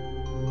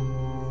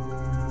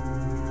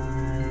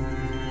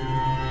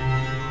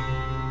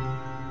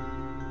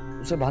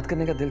 उसे बात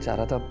करने का दिल चाह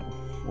रहा था,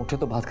 उठे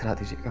तो बात करा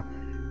दीजिएगा।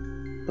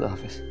 खुदा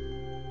हाफिज।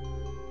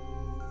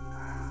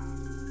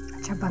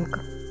 अच्छा बंद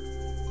करो।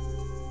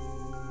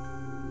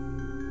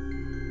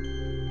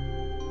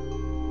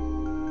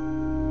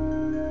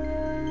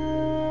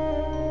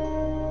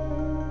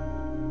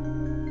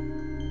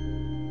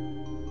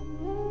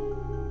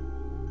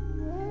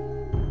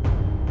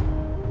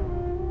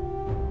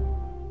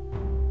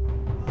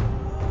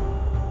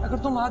 अगर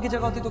तुम आगे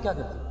जगह होती तो क्या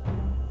करती?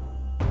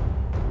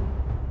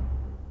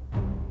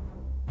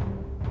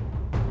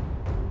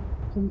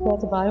 तुमको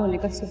एतबार होने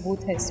का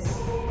सबूत है इसमें।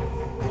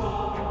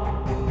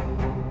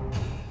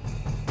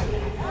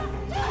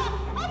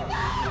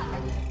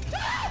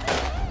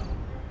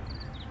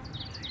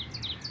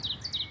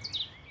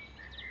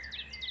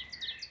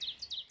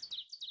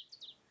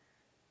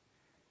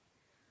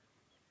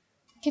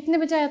 कितने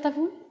बजे आया था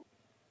फोन?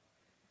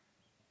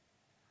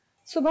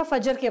 सुबह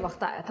फजर के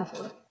वक्त आया था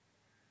फोन।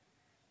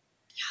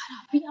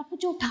 यार आप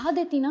मुझे उठा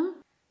देती ना।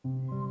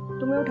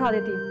 तुम्हें उठा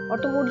देती और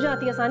तुम उठ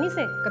जाती आसानी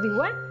से, कभी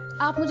हुआ है?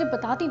 आप मुझे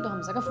बताती तो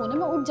हमजा का फोन है,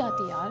 मैं उठ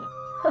जाती यार।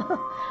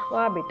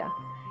 वाह बेटा,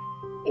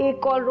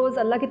 एक कॉल रोज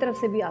अल्लाह की तरफ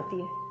से भी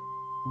आती है,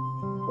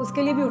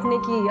 उसके लिए भी उठने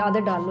की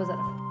आदत डाल लो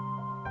जरा।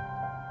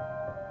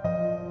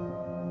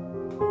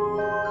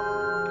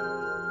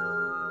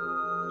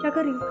 क्या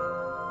कर रही हो?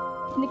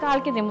 निकाल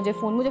के दे मुझे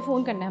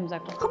फोन करना है हमजा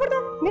को।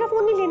 खबरदार मेरा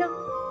फोन नहीं लेना।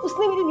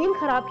 उसने मेरी नींद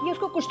खराब की है,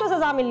 उसको कुछ तो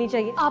सजा मिलनी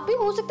चाहिए। आप ही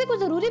हो सकते, कोई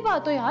जरूरी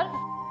बात हो यार।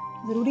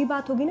 जरूरी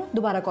बात होगी ना,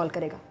 दोबारा कॉल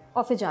करेगा।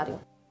 ऑफिस जा रही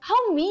हूँ।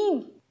 How mean.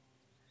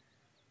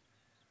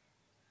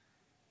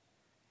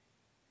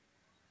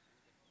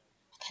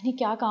 पता नहीं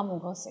क्या काम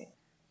होगा उसे।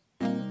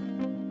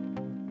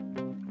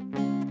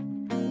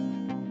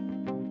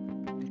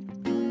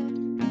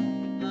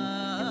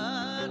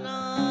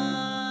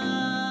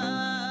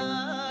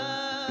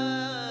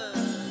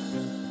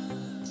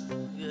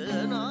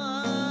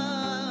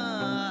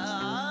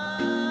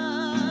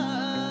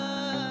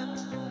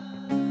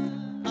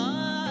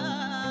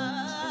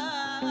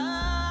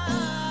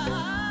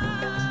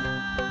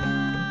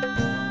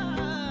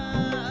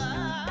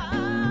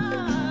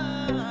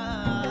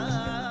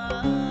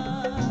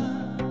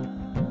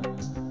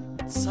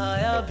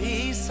 साया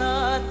भी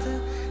साथ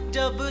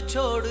जब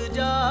छोड़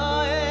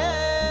जाए,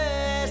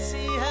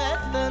 ऐसी है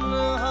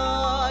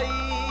तन्हाई।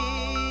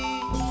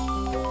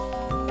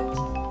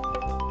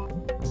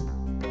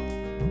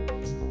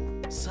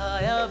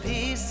 साया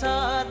भी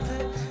साथ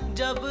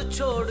जब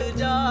छोड़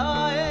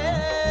जाए,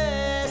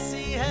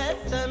 ऐसी है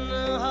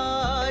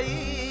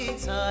तन्हाई।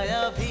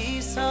 साया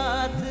भी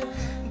साथ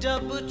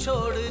जब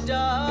छोड़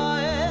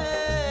जाए,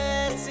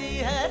 ऐसी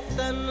है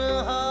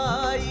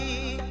तन्हाई।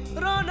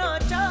 रोना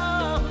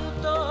चाहूं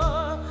तो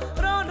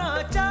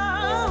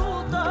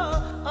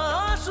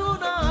आंसू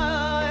ना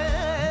आए,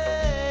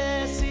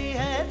 ऐसी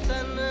है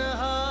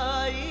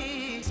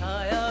तन्हाई।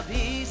 साया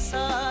भी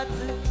साथ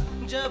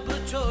जब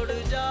छोड़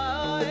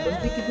जाए।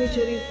 बंदी कितनी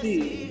शरीफ थी,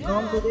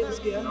 काम तो देख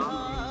इसके यार।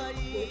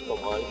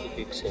 कमाल की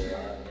पिक्स है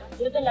यार।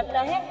 मुझे तो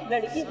लगता है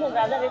लड़की से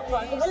ज्यादा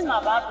रिस्पॉन्सिबल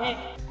माँ बाप हैं।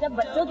 जब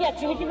बच्चों की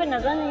एक्टिविटी पर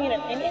नजर नहीं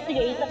रखेंगे तो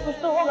यही सब कुछ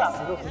तो होगा।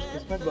 तो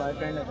खुशकिस्मत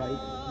बॉयफ्रेंड है भाई,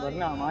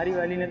 वरना हमारी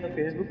वाली ने तो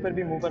फेसबुक पर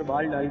भी मुंह पर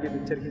बाल डाल के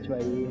पिक्चर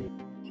खिंचवाई है।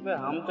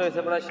 हम तो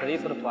ऐसे बड़ा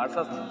शरीफ और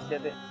फारसा समझते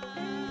थे।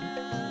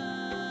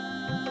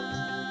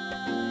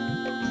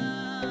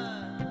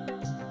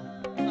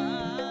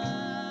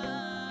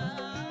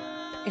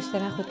 इस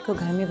तरह खुद को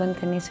घर में बंद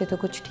करने से तो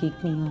कुछ ठीक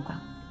नहीं होगा।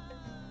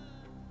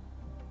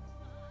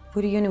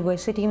 पूरी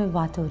यूनिवर्सिटी में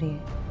बात हो रही है,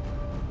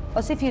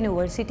 और सिर्फ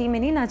यूनिवर्सिटी में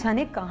नहीं, ना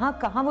जाने कहाँ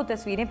कहाँ वो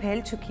तस्वीरें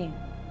फैल चुकी हैं,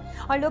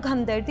 और लोग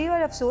हमदर्दी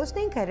और अफसोस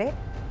नहीं कर रहे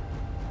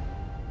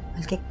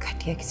बल्कि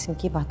घटिया किस्म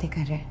की बातें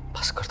कर रहे हैं।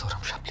 बस कर दो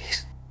रमशा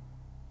प्लीज।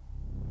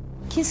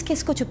 किस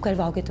किस को चुप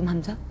करवाओगे तुम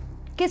हमजा?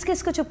 किस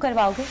किस को चुप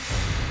करवाओगे?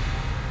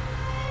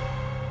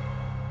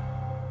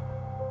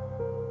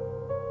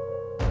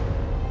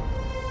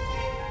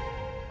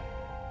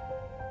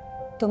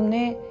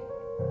 तुमने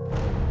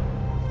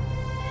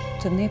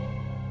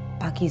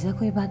पाकीज़ा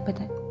को ये बात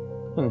बताई?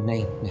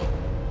 नहीं,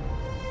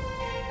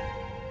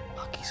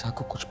 पाकीज़ा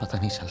को कुछ पता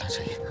नहीं चलना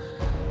चाहिए।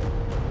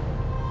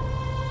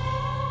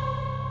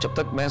 जब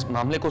तक मैं इस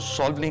मामले को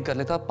सॉल्व नहीं कर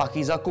लेता,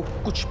 पाकीज़ा को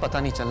कुछ पता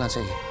नहीं चलना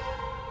चाहिए।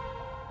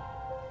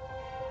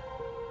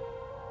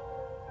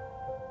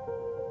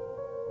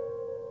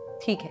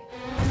 ठीक है,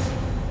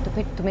 तो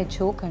फिर तुम्हें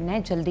जो करना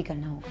है जल्दी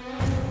करना होगा,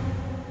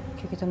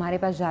 क्योंकि तुम्हारे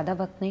पास ज्यादा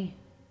वक्त नहीं है।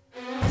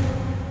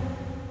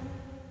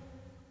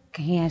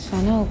 कहीं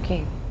ऐसा ना हो कि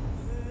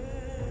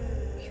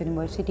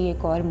यूनिवर्सिटी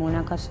एक और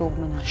मोना का सोग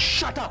मना।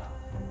 Shut up!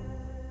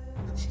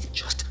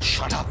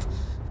 Shut up.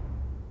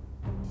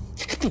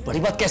 इतनी बड़ी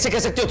बात कैसे कह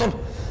सकती हो तुम?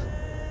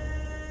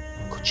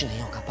 कुछ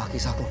नहीं होगा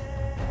पाकीज़ा को,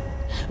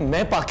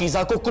 मैं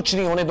पाकीज़ा को कुछ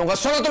नहीं होने दूंगा।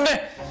 सुना तुमने?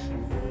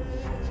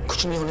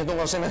 कुछ नहीं होने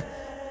दूंगा उसे मैं।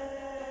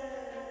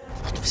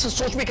 तुम इसे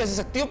सोच भी कैसे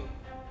सकती हो?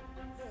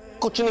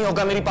 कुछ नहीं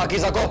होगा मेरी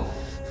पाकीज़ा को,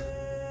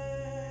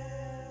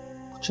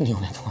 कुछ नहीं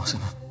होने दूंगा उसे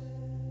मैं।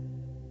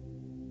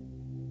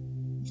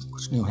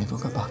 कुछ नहीं होने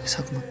दूंगा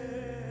पाकीज़ा को मैं।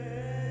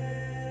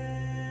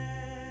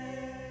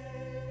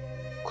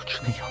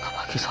 कुछ नहीं होगा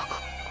पाकीज़ा को,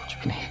 कुछ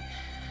भी नहीं।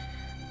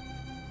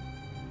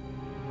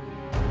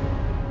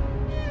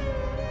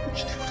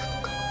 कुछ नहीं होने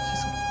दूंगा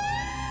पाकीज़ा को,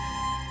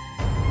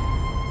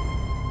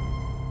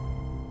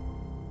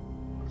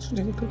 कुछ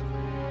नहीं होने दूंगा।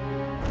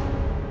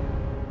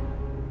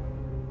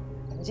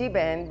 जी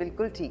बहन,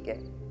 बिल्कुल ठीक है।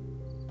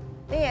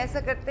 नहीं, ऐसा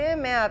करते हैं,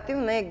 मैं आती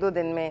हूँ ना 1-2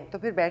 दिन में, तो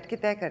फिर बैठ के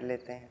तय कर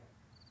लेते हैं।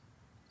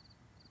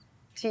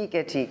 ठीक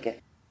है, ठीक है।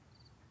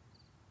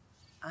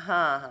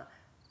 हाँ हाँ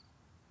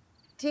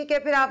ठीक है,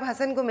 फिर आप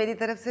हसन को मेरी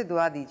तरफ से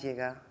दुआ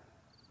दीजिएगा।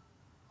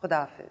 खुदा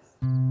हाफिज।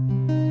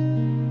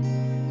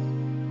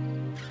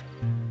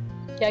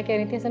 क्या कह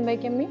रही थी हसन भाई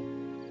की अम्मी?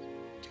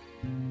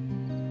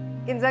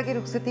 किंजा की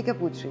रुखसती का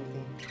पूछ रही थी।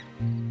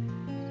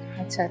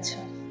 अच्छा अच्छा,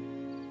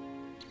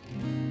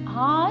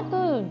 हाँ तो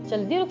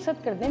जल्दी रुखसत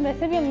कर दें।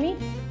 वैसे भी अम्मी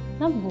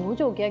ना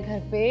बोझ हो गया घर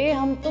पे,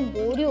 हम तो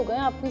बोर ही हो गए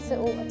आपकी से।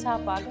 ओ अच्छा,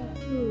 आप आ गए।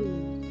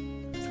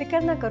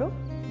 फिक्र ना करो,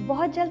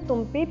 बहुत जल्द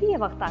तुम पे भी ये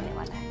वक्त आने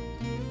वाला है।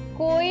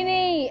 कोई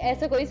नहीं,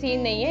 ऐसा कोई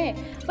सीन नहीं है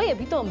भाई।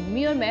 अभी तो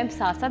अम्मी और मैं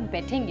साथ साथ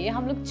बैठेंगे,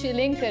 हम लोग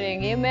चिलिंग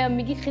करेंगे, मैं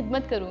अम्मी की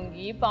खिदमत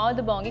करूंगी, पाँव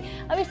दबाऊंगी।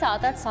 अभी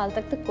 7-8 साल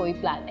तक तो कोई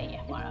प्लान नहीं है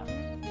हमारा।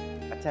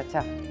 अच्छा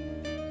अच्छा,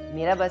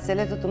 मेरा बस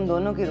चले तो तुम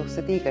दोनों की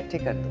रुखसती इकट्ठे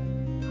कर दो।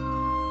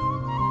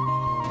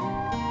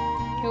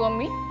 क्यों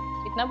अम्मी,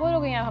 इतना बोर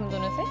हो गई आप हम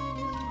दोनों से?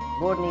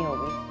 बोर नहीं हो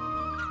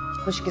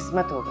गई,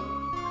 खुशकिस्मत हो गई।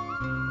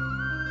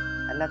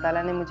 अल्लाह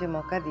ताला ने मुझे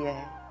मौका दिया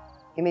है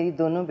कि मेरी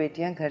दोनों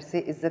बेटियां घर से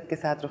इज्जत के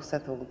साथ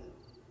रुखसत होंगी।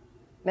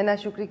 मैं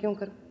नाशुक्री क्यों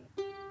करूं?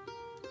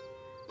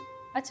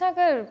 अच्छा,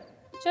 अगर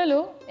चलो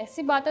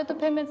ऐसी बात है तो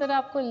फिर मैं ज़रा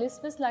आपको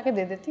लिस्ट विस्ट ला के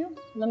दे देती हूँ,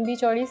 लंबी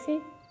चौड़ी सी।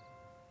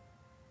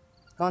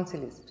 कौन सी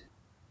लिस्ट?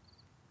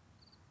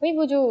 वही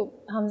वो जो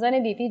हमजा ने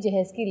दी थी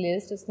जहेज की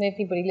लिस्ट, उसने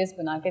इतनी बड़ी लिस्ट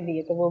बना के दी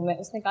है, तो वो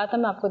उसने कहा था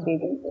मैं आपको दे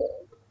दूँ।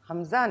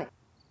 हमजा ने?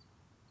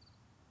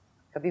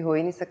 कभी हो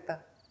ही नहीं सकता,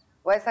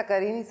 वो ऐसा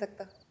कर ही नहीं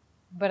सकता।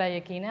 बड़ा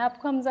यकीन है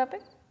आपको हमजा पे?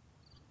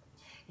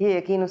 ये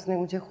यकीन उसने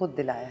मुझे खुद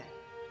दिलाया है।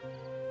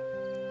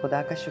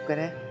 खुदा का शुक्र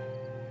है,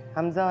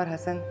 हमजा और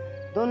हसन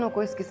दोनों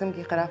को इस किस्म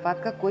की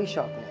खराफात का कोई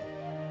शौक नहीं।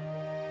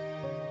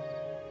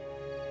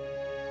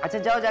 अच्छा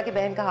जाओ, जाके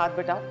बहन का हाथ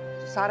बटाओ,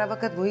 सारा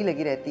वक्त वही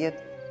लगी रहती है,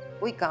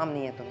 कोई काम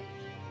नहीं है तुम्हें।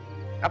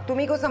 अब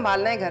तुम्ही को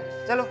संभालना है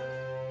घर, चलो।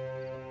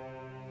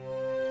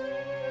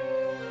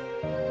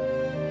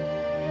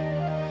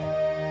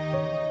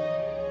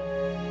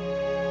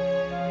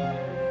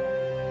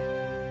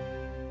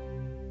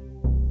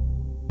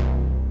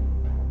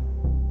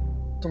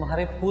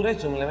 तुम्हारे पूरे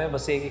जुमले में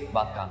बस एक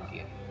बात काम की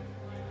है,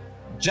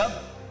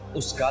 जब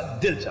उसका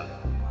दिल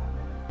चाहता।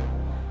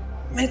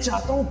 मैं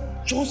चाहता हूं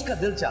जो उसका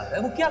दिल चाहता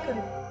है वो क्या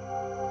करे।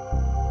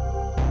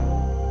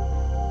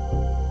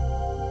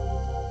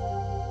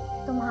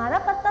 तुम्हारा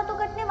पत्ता तो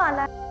कटने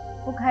वाला है,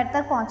 वो घर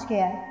तक पहुंच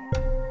गया है।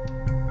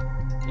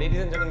 Ladies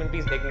and gentleman,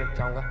 please 1 minute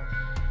चाहूंगा।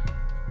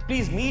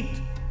 Please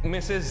meet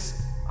Mrs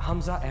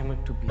Hamza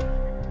Ahmad to be.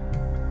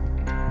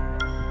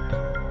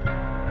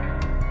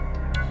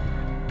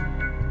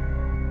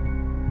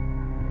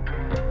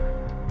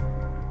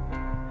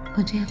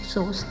 मुझे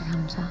अफसोस है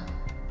हमजा,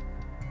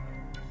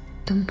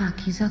 तुम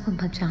पाकीज़ा को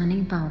बचा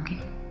नहीं पाओगे।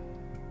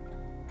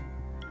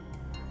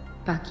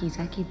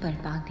 पाकीज़ा की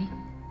बर्बादी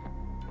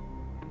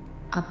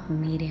अब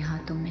मेरे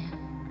हाथों में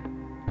है।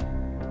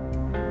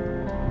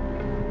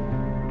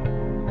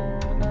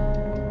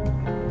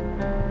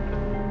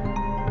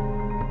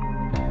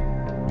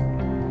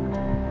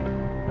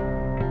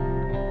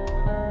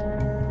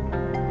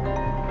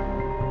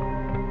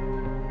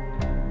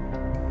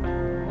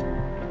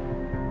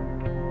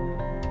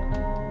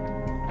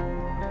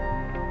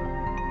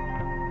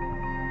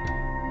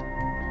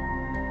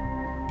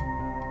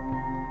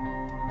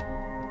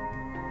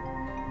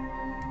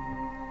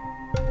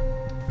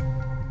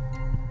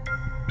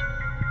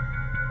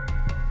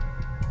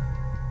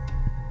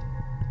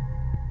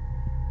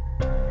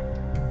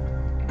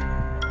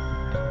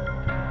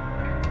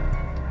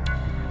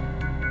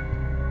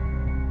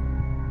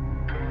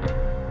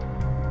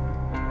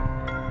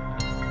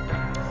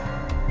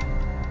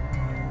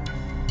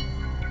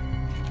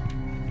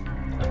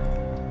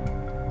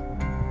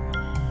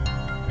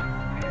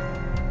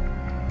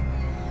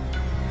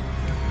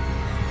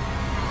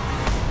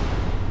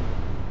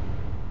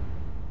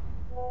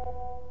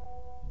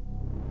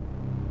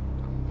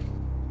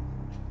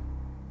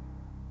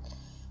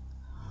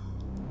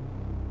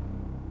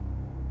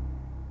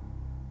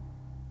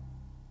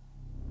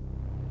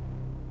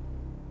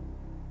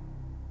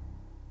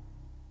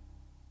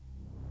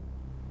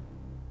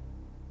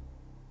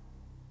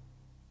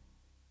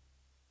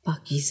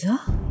 पाकीज़ा?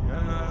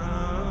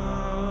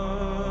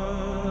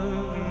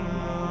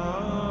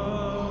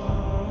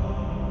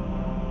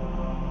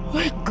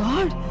 माय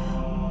गॉड,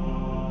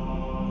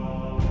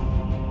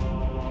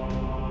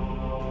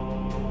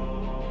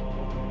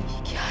 ये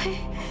क्या है?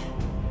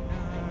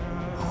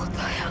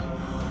 खुदाया,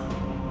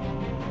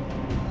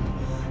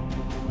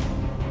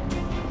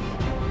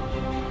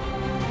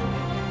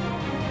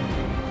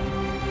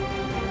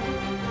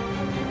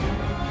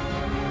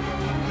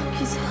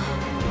 पाकीज़ा,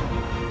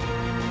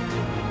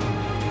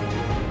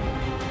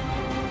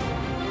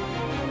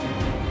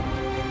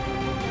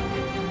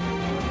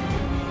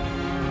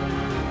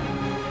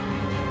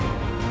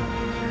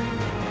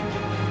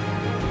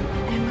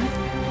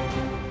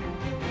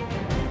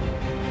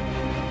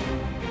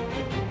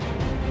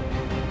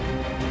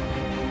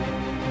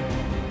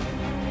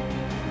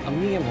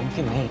 अम्मी ये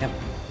मुमकिन नहीं है,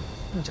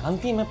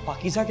 जानती है मैं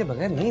पाकीज़ा के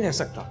बगैर नहीं रह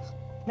सकता।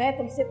 मैं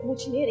तुमसे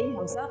पूछ नहीं रही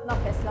हमजा, अपना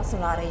फैसला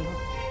सुना रही हूँ।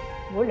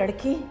 वो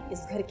लड़की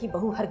इस घर की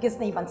बहू हरगिज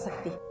नहीं बन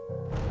सकती।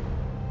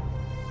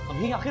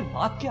 अम्मी आखिर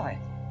बात क्या है?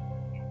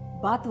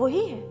 बात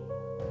वही है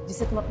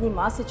जिसे तुम अपनी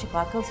माँ से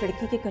छिपाकर उस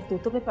लड़की के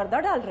करतूतों पे पर्दा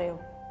डाल रहे हो।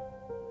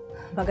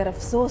 मगर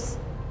अफसोस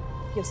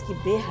कि उसकी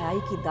बेहयाई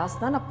की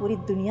दास्तान अब पूरी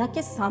दुनिया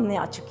के सामने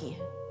आ चुकी है।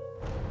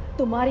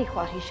 तुम्हारी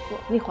ख्वाहिश को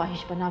अपनी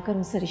ख्वाहिश बनाकर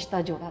उनसे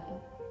रिश्ता जोड़ा तो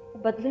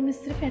बदले में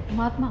सिर्फ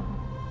एतमाद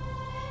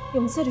मांगा कि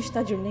उनसे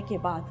रिश्ता जुड़ने के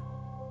बाद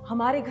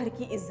हमारे घर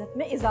की इज्जत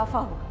में इजाफा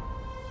होगा।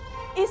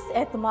 इस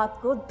एतमाद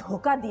को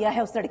धोखा दिया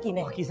है उस लड़की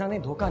ने। पाकीज़ा ने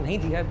धोखा नहीं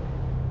दिया है।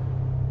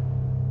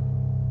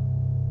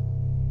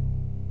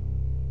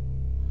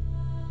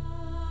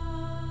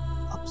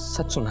 अब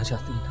सच सुनना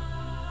चाहती है ना?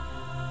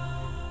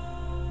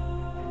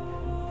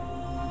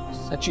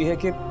 सच ये है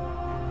कि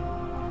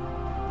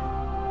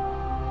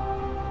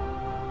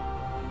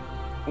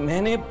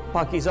मैंने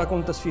पाकीज़ा को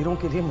उन तस्वीरों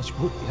के लिए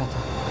मजबूर किया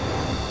था।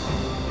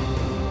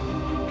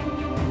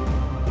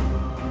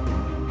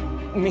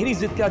 मेरी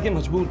जिद के आगे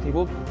मजबूर थी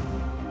वो।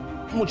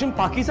 मुझे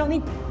पाकीज़ा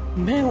नहीं,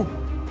 मैं हूं।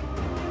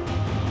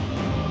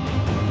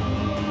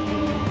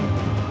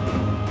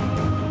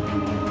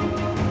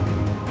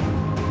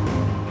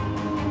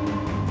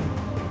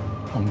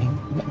 अम्मी,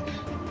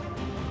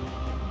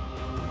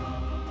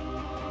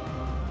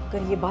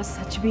 अगर ये बात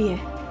सच भी है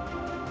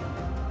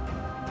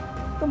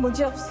तो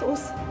मुझे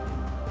अफसोस,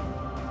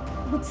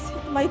 मुझसे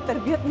तुम्हारी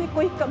तरबियत में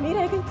कोई कमी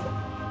रह गई थी।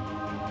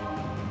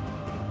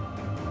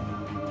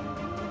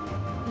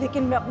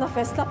 लेकिन मैं अपना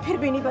फैसला फिर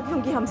भी नहीं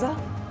बदलूंगी हमजा।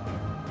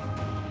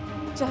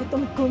 चाहे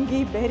तुम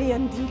गूंगी बहरी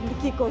अंधी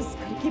लड़की को इस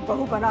घर की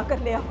बहू बनाकर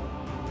ले आओ,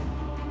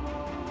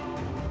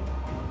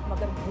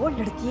 मगर वो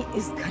लड़की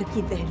इस घर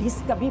की दहलीज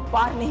कभी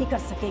पार नहीं कर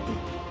सकेगी।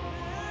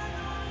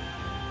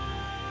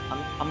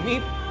 अम्मी,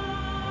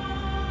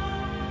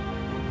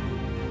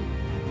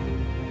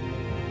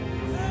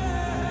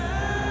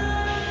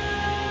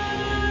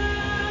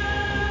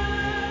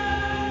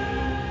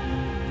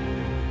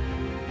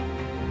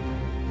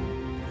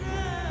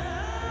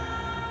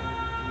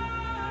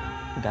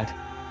 डैड,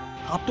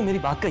 आप तो मेरी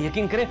बात का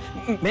यकीन करें।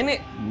 मैंने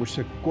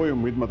मुझसे कोई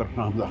उम्मीद मत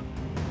रखना हमजा।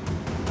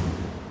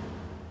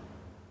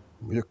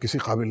 मुझे किसी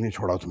काबिल नहीं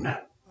छोड़ा तुमने।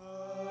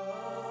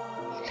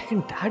 लेकिन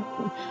डैड,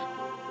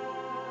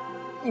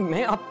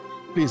 मैं आप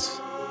प्लीज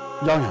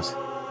जाओ यहां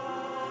से।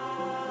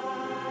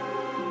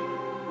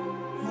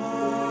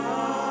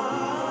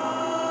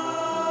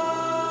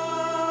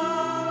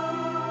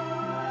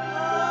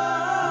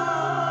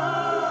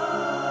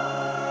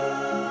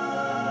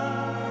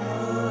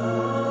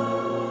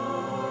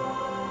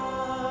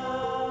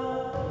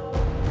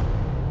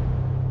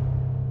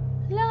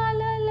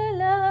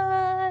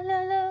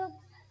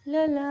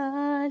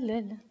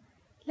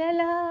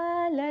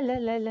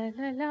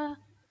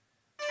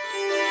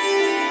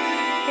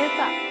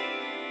 कैसा?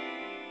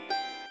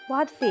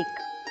 बहुत फेक,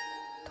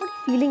 थोड़ी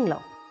फीलिंग लाओ।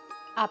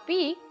 आप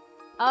ही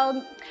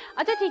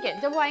अच्छा ठीक है,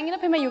 जब वो आएंगे ना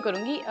फिर मैं यूँ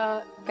करूँगी,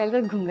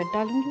 पहले तो घूंघट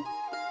डालूंगी,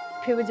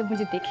 फिर वो जब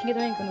मुझे देखेंगे तो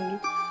मैं करूँगी।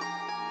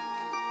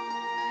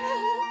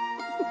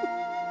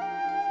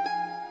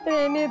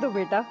 रहने दो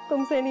बेटा,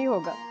 तुमसे नहीं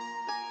होगा।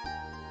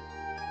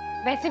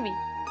 वैसे भी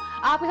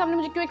आपके सामने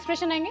मुझे क्यों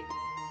एक्सप्रेशन आएंगे?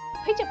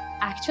 भाई जब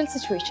एक्चुअल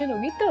सिचुएशन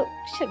होगी तो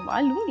शर्मा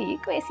लूंगी,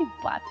 कोई ऐसी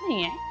बात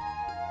नहीं है।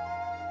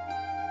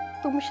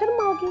 तुम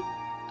शर्माओगी?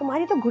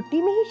 तुम्हारी तो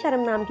घुट्टी में ही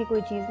शर्म नाम की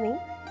कोई चीज नहीं।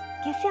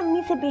 कैसे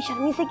अम्मी से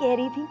बेशर्मी से कह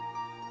रही थी।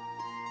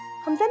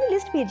 हमजा ने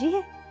लिस्ट भेजी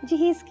है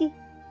जहीज की।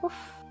 उफ,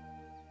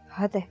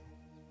 हद है।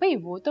 भाई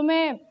वो तो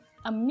मैं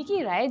अम्मी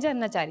की राय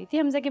जानना चाह रही थी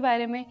हमजा के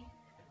बारे में।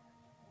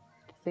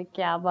 से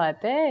क्या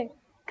बात है,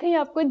 कहीं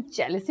आपको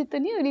जेलसी तो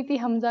नहीं हो रही थी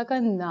हमजा का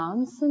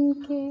नाम सुन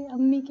के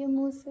अम्मी के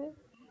मुंह से?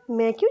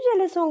 मैं क्यों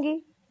जेलस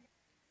होंगी?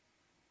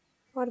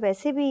 और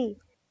वैसे भी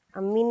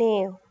अम्मी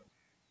ने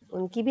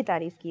उनकी भी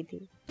तारीफ की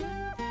थी।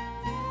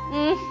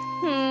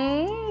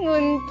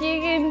 उनकी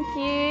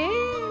किनकी?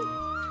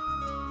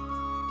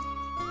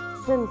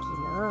 हसन की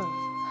ना।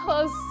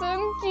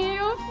 हसन की?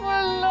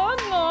 फल्ला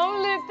नाम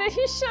लेते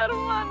ही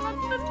शर्माना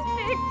तो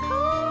देखा।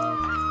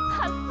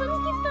 हसन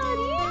की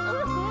तारीफ।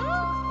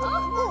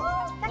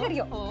 क्या कर रही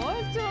हो?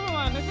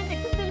 शर्माना तो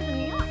देखो दिल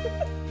दुनिया।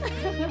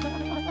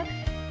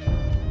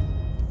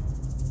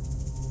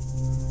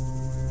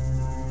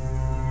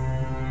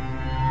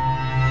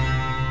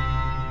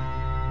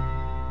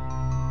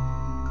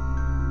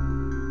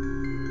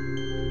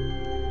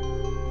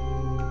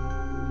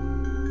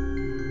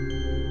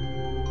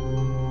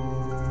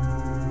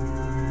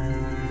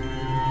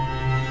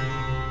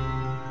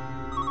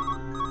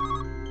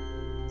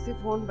 से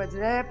फोन बज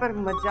रहा है, पर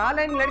मजाल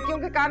है इन लड़कियों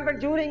के कान पर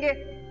जू रहेंगे।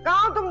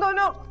 कहाँ हो तुम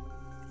दोनों?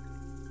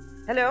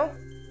 हेलो।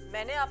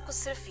 मैंने आपको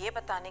सिर्फ ये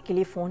बताने के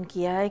लिए फोन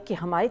किया है कि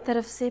हमारी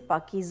तरफ से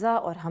पाकीज़ा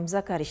और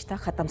हमजा का रिश्ता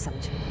खत्म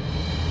समझे।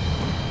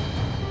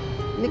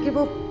 लेकिन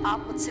वो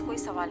आप मुझसे कोई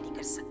सवाल नहीं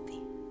कर सकती,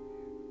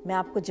 मैं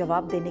आपको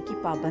जवाब देने की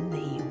पाबंद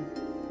नहीं हूं।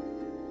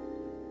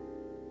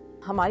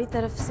 हमारी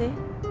तरफ से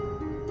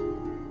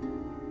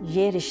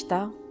ये रिश्ता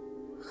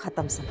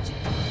खत्म समझे।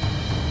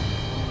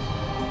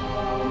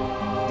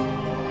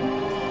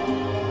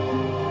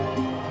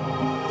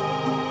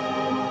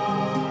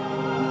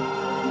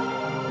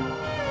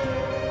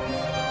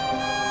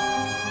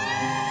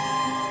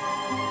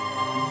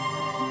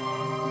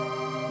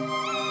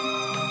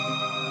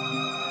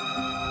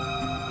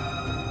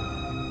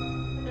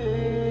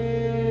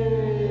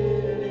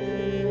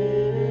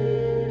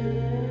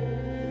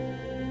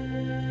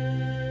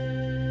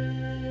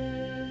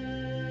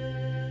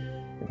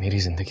 मेरी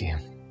जिंदगी है,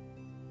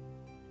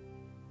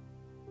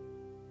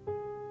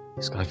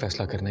 इसका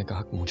फैसला करने का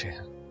हक मुझे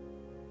है।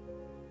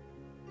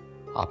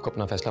 आपको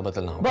अपना फैसला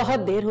बदलना होगा। बहुत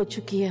देर हो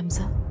चुकी है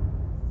हमजा,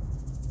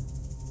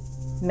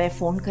 मैं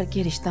फोन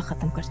करके रिश्ता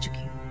खत्म कर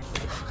चुकी हूँ।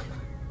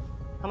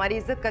 हमारी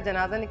इज्जत का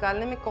जनाजा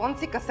निकालने में कौन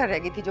सी कसर रह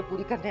गई थी जो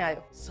पूरी करने आए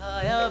हो?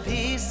 साया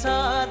भी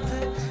साथ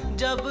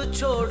जब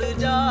छोड़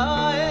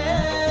जाए,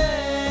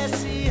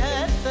 ऐसी है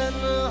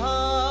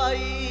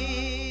तन्हाई।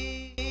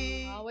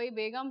 हाँ वही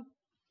बेगम,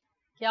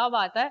 क्या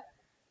बात है?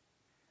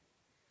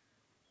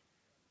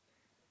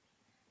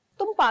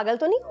 तुम पागल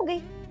तो नहीं हो गई?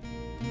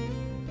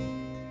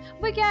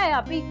 भाई क्या है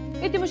आप ही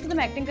इतनी मुश्किल तुम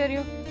एक्टिंग कर रही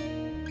हो?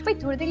 भाई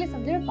थोड़ी देर के लिए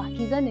समझे, मैं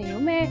पाकीज़ा नहीं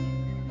हूँ, मैं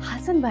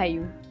हसन भाई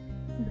हूँ।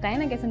 बताए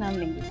ना कैसे नाम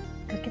लेंगे,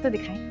 करके तो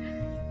दिखाएं।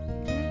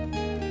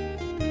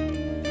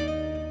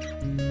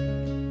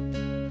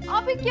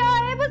 आप ही क्या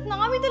है, बस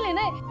नाम ही तो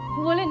लेना है,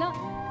 बोले ना।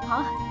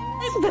 हाँ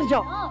सुधर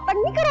जाओ,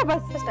 तंग नहीं करो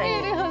बस।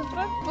 अरे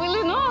हसन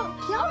बोले ना,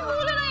 क्या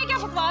बोले ना, ये क्या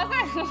बकवास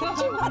है?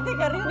 अच्छी बातें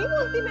कर रही हो, नहीं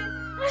बोलती मैं,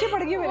 अच्छी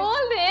पड़ गई।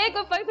 बोल दे,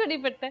 कोई फर्क थोड़ी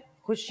पड़ता है।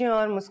 खुशियों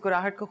और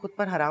मुस्कुराहट को खुद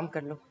पर हराम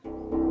कर लो।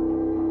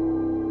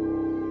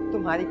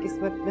 तुम्हारी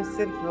किस्मत में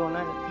सिर्फ रोना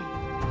लिखा है।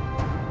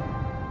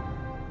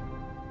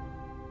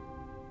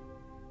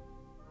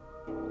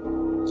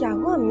 क्या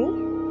हुआ अम्मी?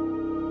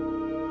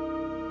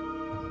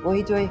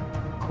 वही जो एक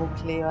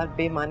खोखले और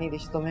बेमानी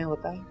रिश्तों में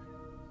होता है।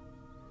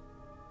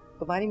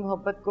 तुम्हारी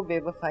मोहब्बत को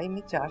बेवफाई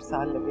में 4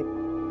 साल लगे।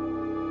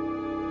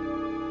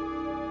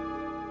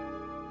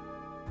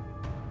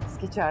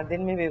 इसकी 4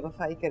 दिन में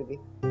बेवफाई कर दी।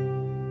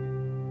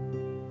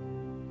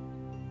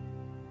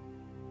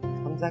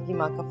 हमजा की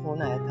माँ का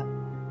फोन आया था,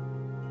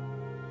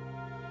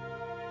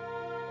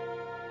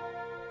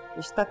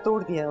 रिश्ता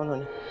तोड़ दिया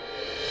उन्होंने।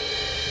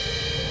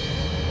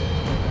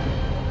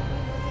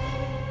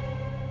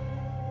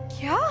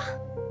 क्या?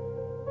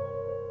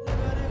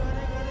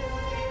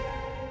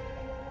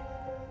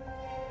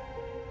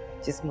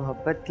 जिस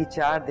मोहब्बत की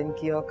 4 दिन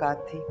की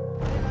औकात थी,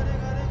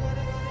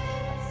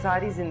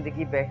 सारी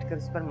जिंदगी बैठकर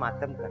उस पर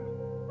मातम कर।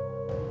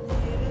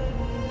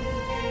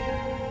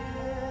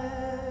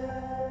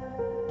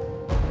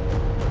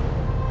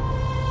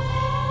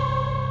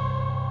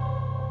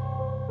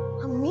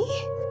 अम्मी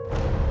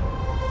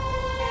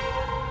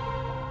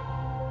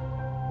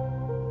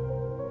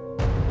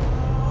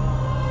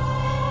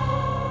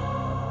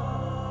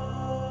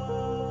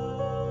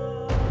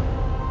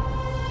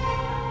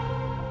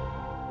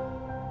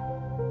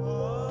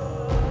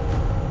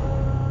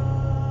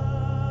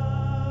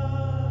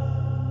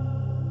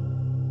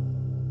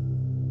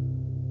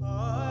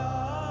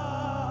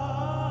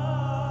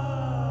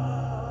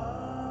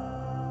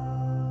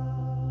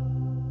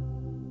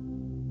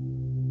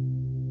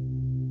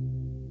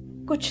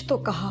कुछ तो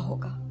कहा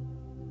होगा,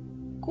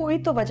 कोई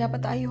तो वजह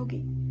बताई होगी।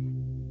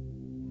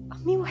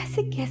 अम्मी वो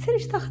ऐसे कैसे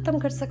रिश्ता खत्म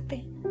कर सकते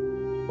हैं?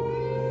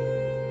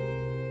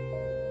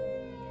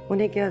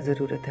 उन्हें क्या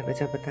जरूरत है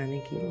वजह बताने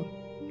की? वो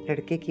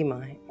लड़के की माँ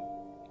है,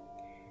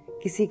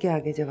 किसी के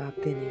आगे जवाब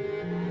देने।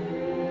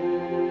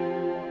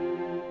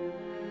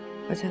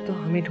 वजह तो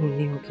हमें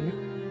ढूंढनी होगी ना,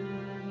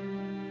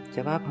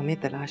 जवाब हमें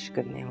तलाश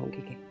करने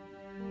होंगे कि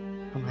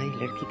हमारी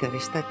लड़की का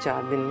रिश्ता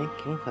 4 दिन में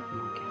क्यों खत्म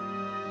हो गया।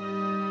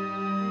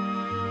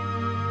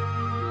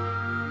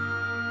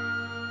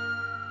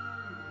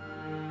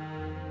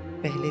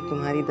 पहले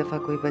तुम्हारी दफा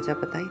कोई वजह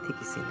बताई थी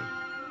किसी ने,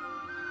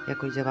 या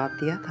कोई जवाब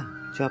दिया था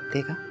जो अब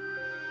देगा?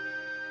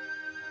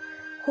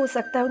 हो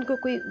सकता है उनको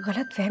कोई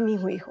गलतफहमी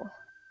हुई हो।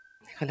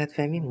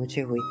 गलतफहमी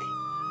मुझे हुई थी,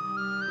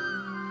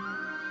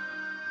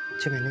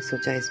 जो मैंने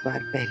सोचा इस बार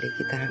पहले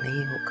की तरह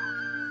नहीं होगा।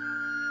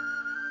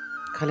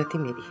 गलती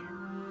मेरी है,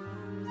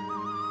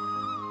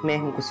 मैं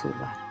हूं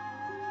कसूरवार,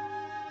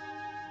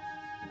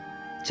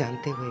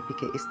 जानते हुए भी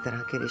कि इस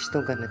तरह के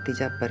रिश्तों का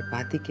नतीजा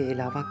बर्बादी के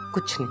अलावा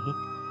कुछ नहीं।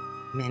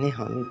 मैंने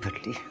हामी भर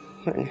ली।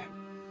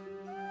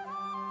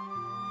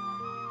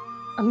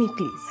 अम्मी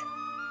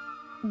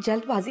प्लीज,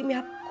 जल्दबाजी में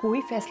आप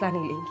कोई फैसला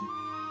नहीं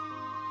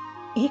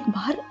लेंगी। एक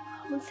बार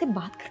हम उनसे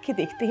बात करके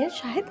देखते हैं,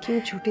 शायद। क्यों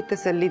झूठी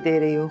तसल्ली दे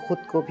रही हो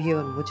खुद को भी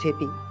और मुझे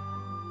भी?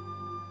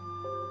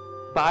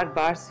 बार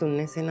बार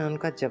सुनने से ना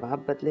उनका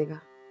जवाब बदलेगा,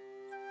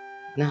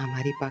 ना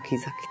हमारी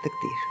पाकीज़ा की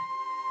तकदीर।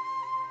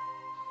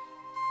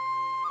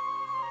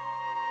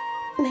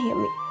 नहीं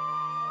अम्मी,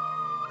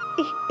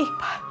 एक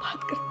बार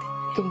बात करते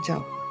हैं। तुम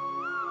जाओ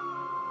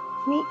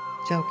अम्मी,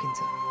 जाओ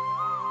किंजा।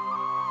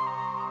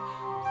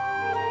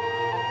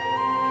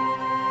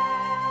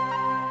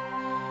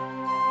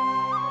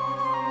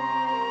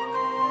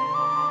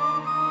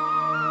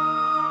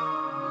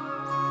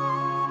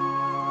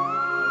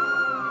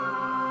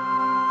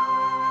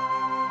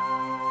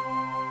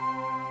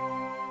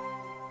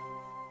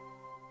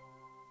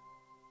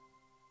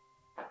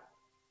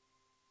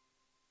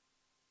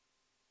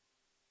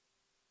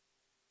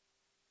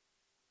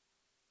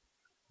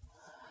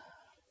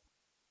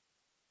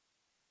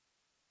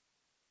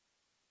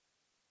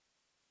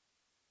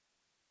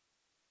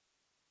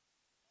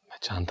 मैं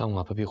जानता हूं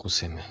आप अभी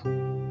गुस्से में,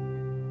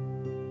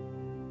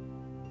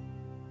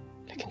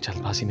 लेकिन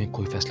जल्दबाजी में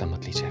कोई फैसला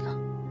मत लीजिएगा।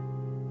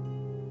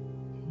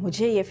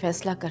 मुझे ये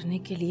फैसला करने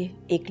के लिए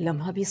एक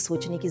लम्हा भी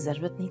सोचने की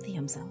जरूरत नहीं थी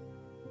हमजा।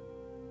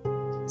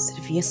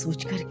 सिर्फ ये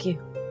सोचकर के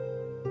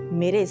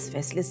मेरे इस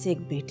फैसले से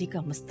एक बेटी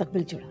का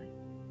मुस्तकबिल जुड़ा है,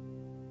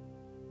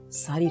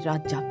 सारी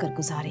रात जागकर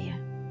गुजारी है।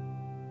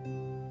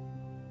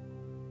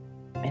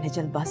 मैंने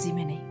जल्दबाजी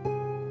में नहीं,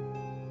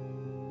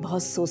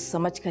 बहुत सोच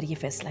समझ कर ये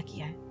फैसला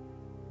किया है।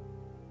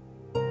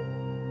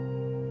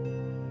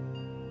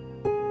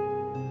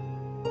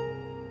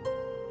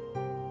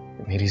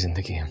 मेरी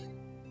जिंदगी है,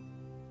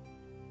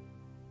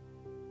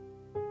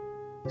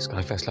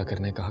 इसका फैसला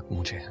करने का हक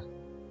मुझे है।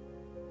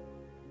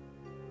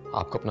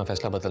 आपको अपना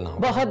फैसला बदलना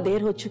होगा। बहुत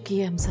देर हो चुकी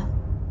है हमजा,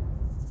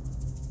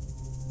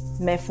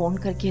 मैं फोन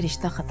करके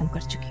रिश्ता खत्म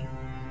कर चुकी हूँ।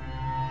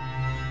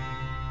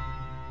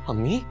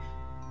 अम्मी,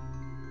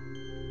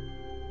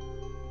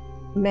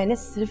 मैंने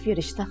सिर्फ ये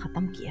रिश्ता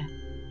खत्म किया,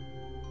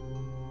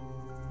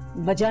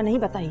 वजह नहीं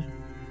बताई,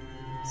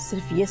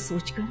 सिर्फ ये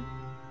सोचकर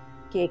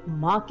कि एक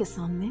माँ के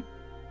सामने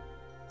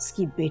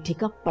उसकी बेटी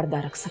का पर्दा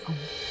रख सकूं।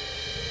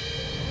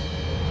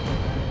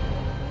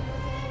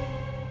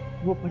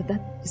 वो पर्दा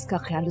जिसका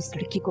ख्याल उस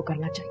लड़की को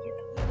करना चाहिए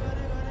था।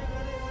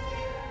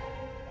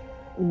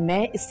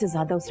 मैं इससे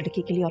ज्यादा उस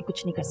लड़की के लिए और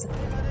कुछ नहीं कर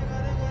सकती थी।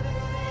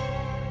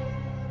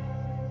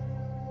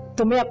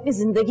 तुम्हें अपनी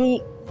जिंदगी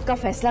का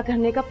फैसला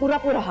करने का पूरा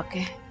पूरा हक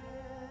है,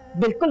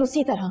 बिल्कुल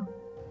उसी तरह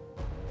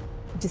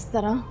जिस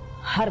तरह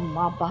हर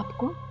माँ बाप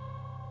को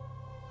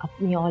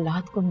अपनी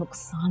औलाद को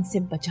नुकसान से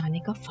बचाने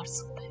का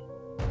फर्ज होता है।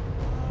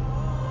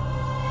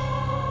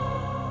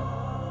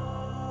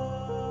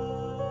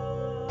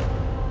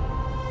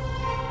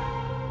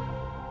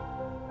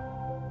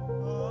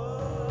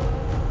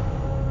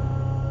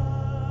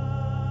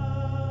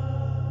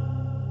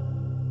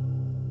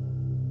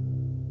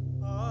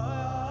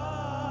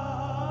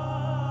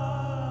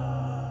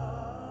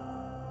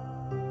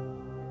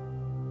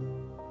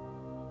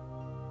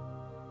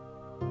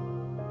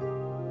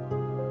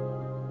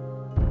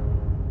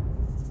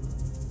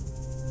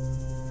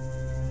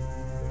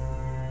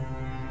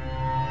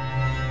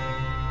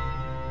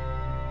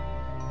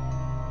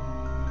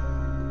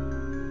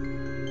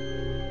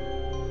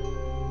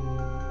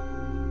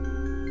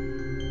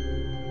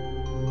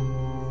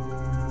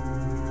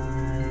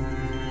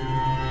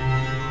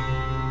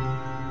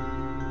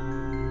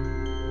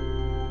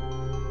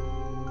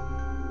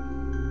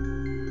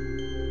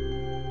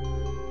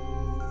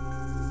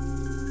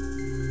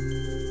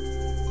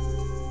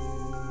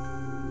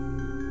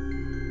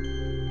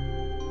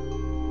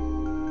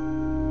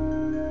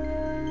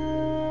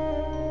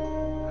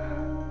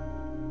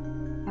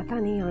 पता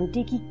नहीं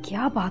आंटी की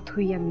क्या बात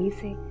हुई अम्मी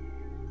से,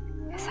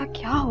 ऐसा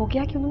क्या हो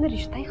गया कि उन्होंने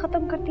रिश्ता ही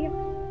खत्म कर दिया।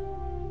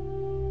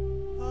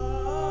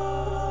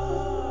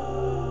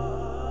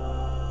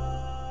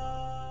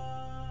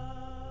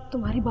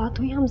 तुम्हारी बात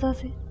हुई हमजा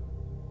से?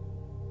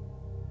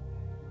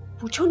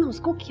 पूछो ना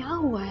उसको क्या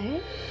हुआ है।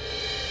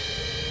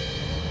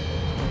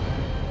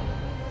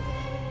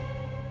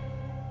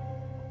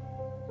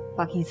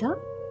 पाकीज़ा,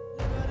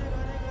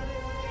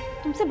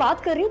 तुमसे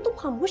बात कर रही हूँ, तुम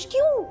खामोश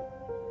क्यों?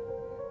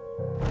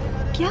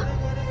 क्या?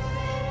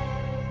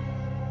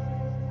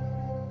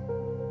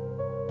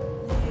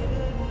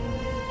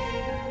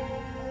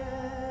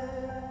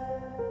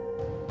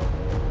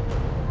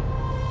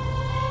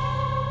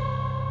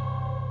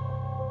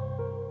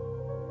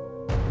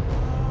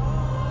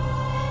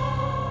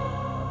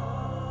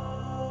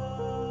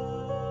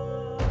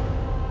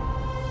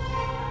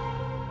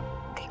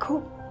 देखो,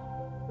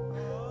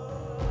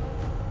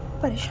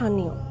 परेशान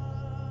नहीं हो,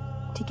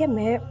 ठीक है?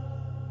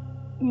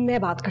 मैं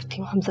बात करती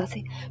हूँ हमजा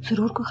से,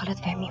 जरूर कोई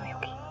गलतफहमी हुई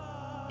होगी,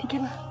 ठीक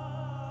है ना?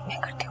 मैं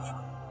करती हूँ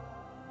फोन,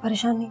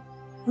 परेशान नहीं।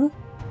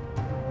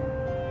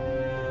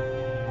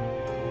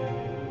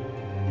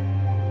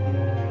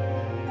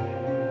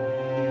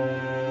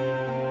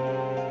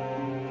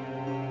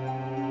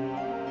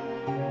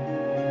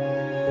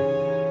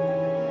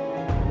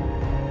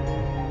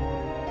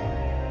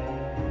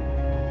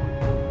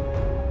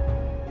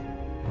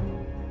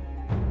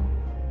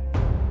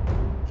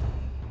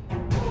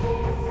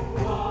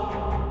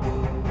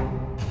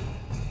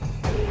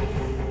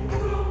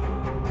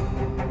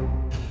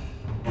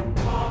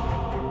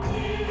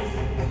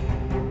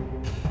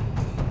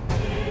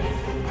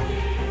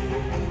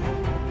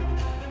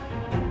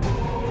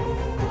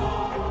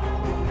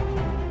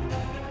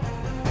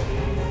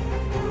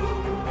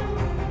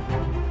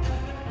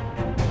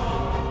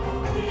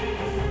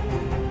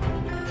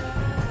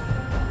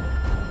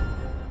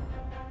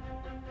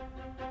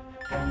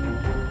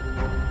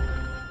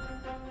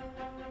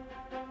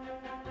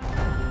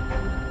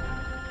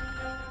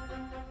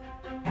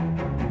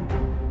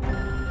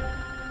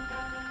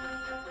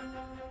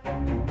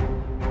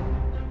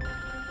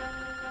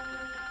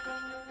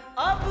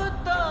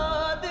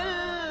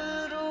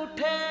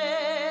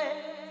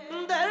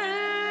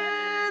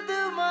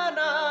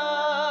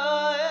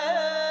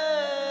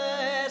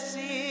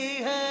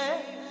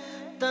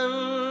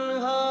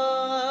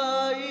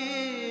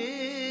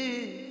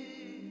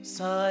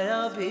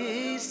 साया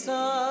भी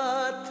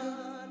साथ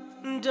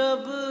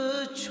जब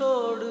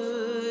छोड़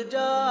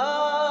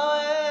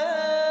जाए,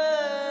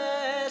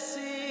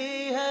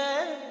 ऐसी है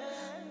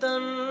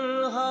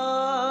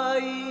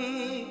तन्हाई।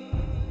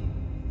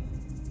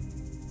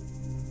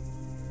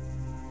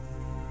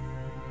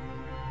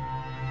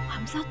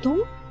 हमजा तुम?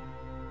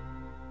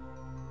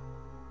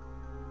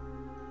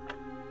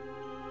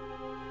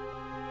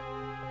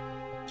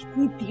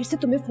 कितनी देर से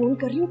तुम्हें फोन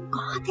कर रही हूँ,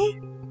 कहाँ थे?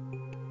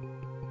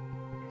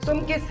 तुम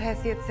किस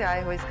हैसियत से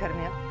आए हो इस घर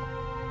में? अब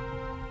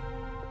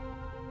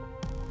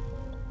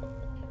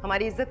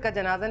हमारी इज्जत का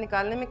जनाजा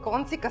निकालने में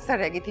कौन सी कसर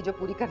रह गई थी जो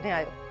पूरी करने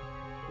आए हो?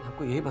 मैं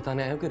आपको यही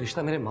बताने आया हूँ कि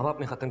रिश्ता मेरे माँ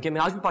बाप ने खत्म किया।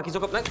 मैं आज भी पाकीज़ा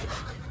को अपना...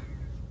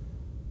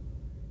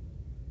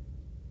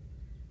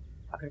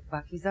 अगर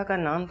पाकीज़ा का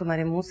नाम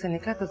तुम्हारे मुंह से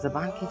निकला तो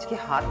जबान खींच के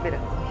हाथ पे रख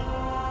दूंगी।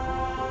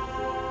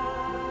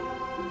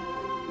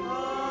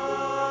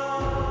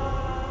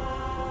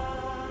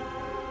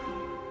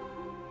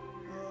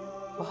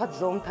 बहुत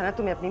जोम था ना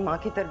तुम्हें अपनी माँ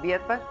की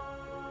तरबियत पर।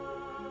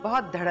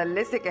 बहुत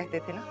धड़ल्ले से कहते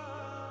थे ना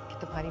कि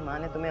तुम्हारी माँ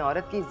ने तुम्हें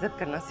औरत की इज्जत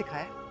करना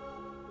सिखाया।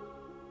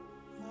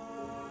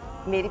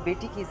 मेरी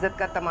बेटी की इज्जत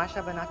का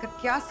तमाशा बनाकर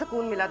क्या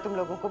सुकून मिला तुम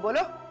लोगों को,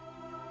 बोलो?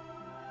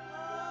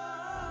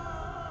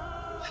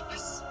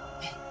 बस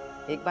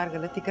एक बार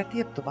गलती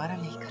करती, अब दोबारा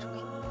नहीं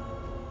करूंगी।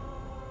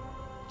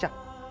 जाओ,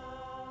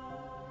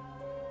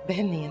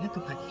 बहन नहीं है ना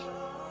तुम्हारी,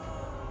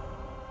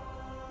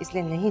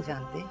 इसलिए नहीं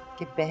जानते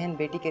कि बहन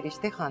बेटी के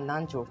रिश्ते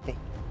खानदान जोड़ते।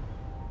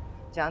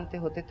 जानते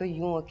होते तो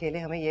यूं अकेले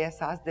हमें यह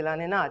एहसास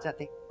दिलाने ना आ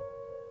जाते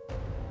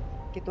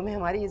कि तुम्हें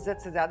हमारी इज्जत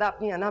से ज्यादा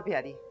अपनी अना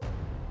प्यारी।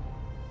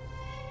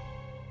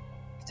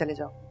 चले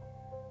जाओ,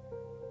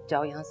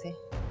 जाओ यहां से।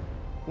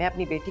 मैं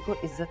अपनी बेटी को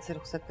इज्जत से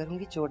रुखसत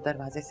करूंगी, चोर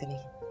दरवाजे से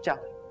नहीं। जाओ।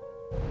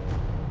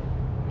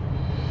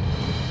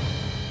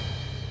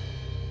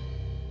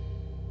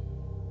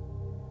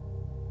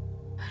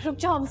 रुक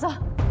जाओ हमजा।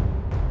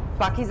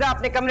 पाकीज़ा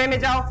अपने कमरे में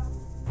जाओ।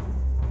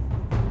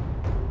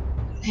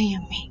 नहीं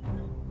अम्मी,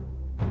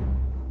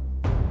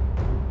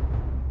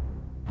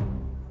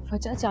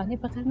 वजह जाने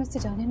बगैर मैं इसे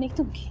जाने नहीं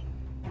दूंगी।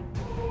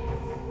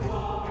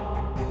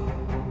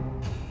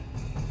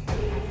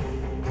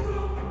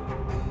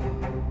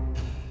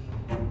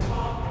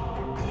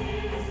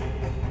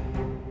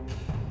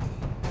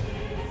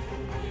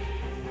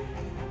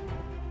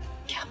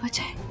 क्या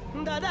वजह है?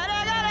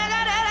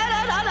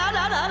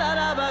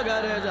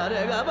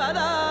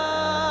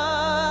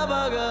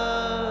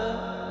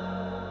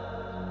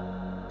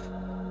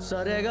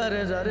 सरे गा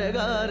रे गा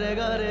रे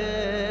गा रे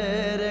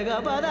रे गा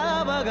बदा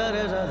बगा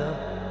रे सा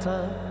सा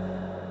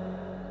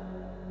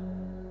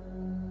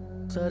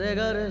सरे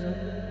गा रे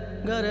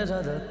सा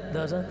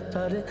दा सा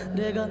रे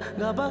रे गा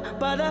गा बा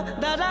दा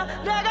दा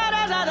रे गा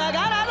रे सा दा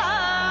गा रा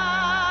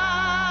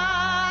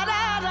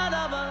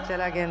दा बा।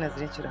 चला गया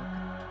नजरें चुरा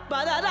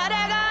बदा दा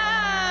रे गा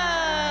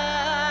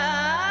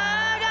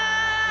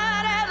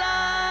रे दा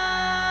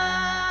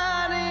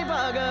नी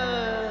बगा।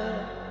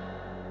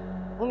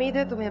 उम्मीद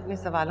है तुम्हें अपने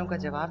सवालों का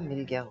जवाब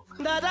मिल गया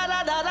होगा।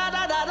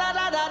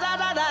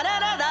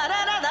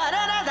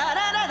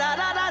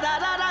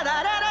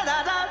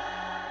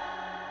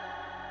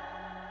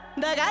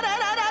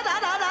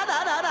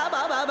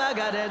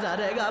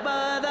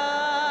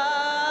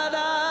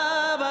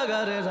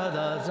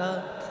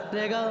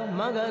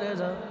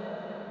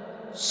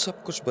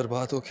 सब कुछ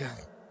बर्बाद हो गया।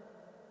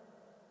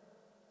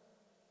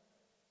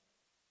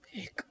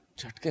 एक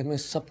झटके में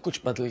सब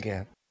कुछ बदल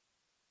गया।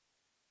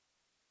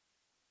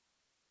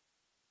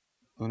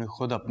 तूने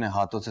खुद अपने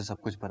हाथों से सब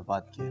कुछ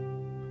बर्बाद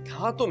किया।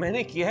 हाँ तो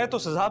मैंने किया है तो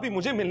सजा भी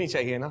मुझे मिलनी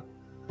चाहिए ना।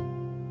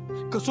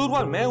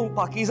 कसूरवार मैं हूं,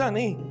 पाकीज़ा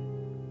नहीं।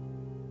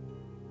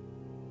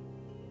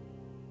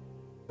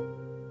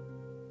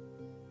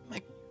 मैं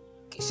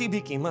किसी भी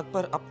कीमत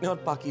पर अपने और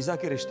पाकीज़ा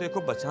के रिश्ते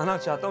को बचाना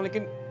चाहता हूं,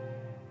 लेकिन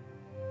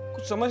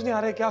कुछ समझ नहीं आ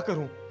रहा है क्या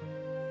करूं।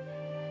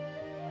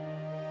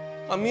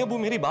 अम्मी अबू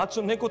मेरी बात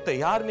सुनने को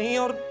तैयार नहीं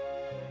और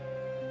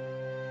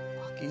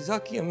पाकीज़ा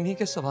की अम्मी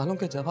के सवालों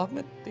के जवाब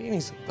मैं दे नहीं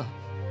सकता।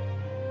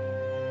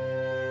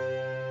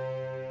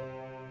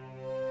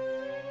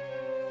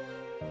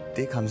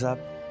 देख हमजा,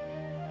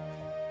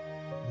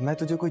 मैं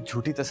तुझे कोई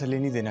झूठी तसल्ली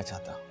नहीं देना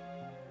चाहता।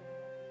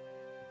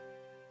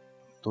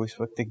 तो इस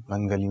वक्त एक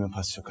बंद गली में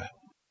फंस चुका है,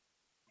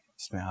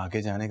 इसमें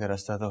आगे जाने का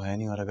रास्ता तो है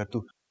नहीं, और अगर तू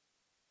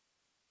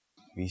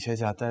पीछे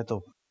जाता है तो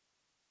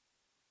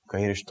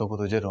कई रिश्तों को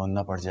तुझे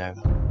रोना पड़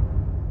जाएगा।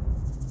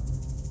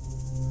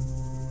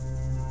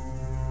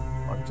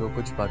 और जो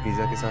कुछ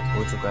पाकीज़ा के साथ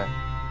हो चुका है,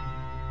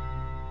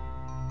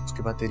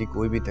 उसके बाद तेरी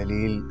कोई भी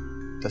दलील,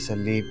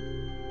 तसल्ली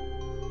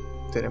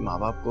तेरे माँ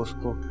बाप को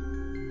उसको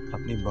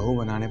अपनी बहू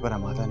बनाने पर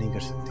आमादा नहीं कर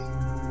सकती।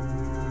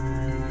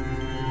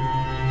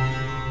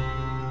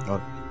 और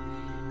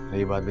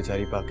रही बात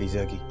बेचारी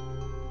पाकीज़ा की,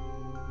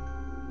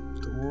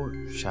 तो वो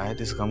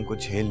शायद इस गम को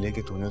झेल ले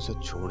कि तूने उसे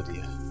छोड़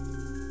दिया,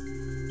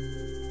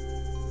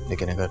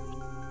 लेकिन अगर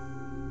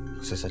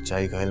उसे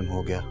सच्चाई का इल्म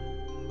हो गया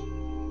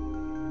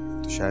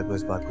तो शायद वो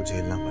इस बात को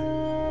झेल ना पाए।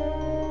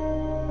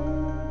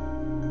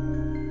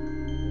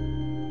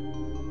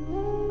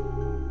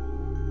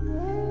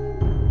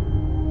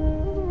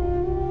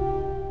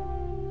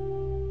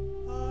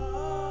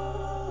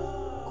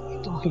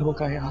 इस्तेमाल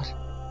होगा यार,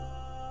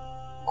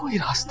 कोई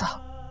रास्ता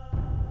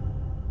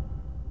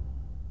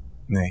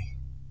नहीं,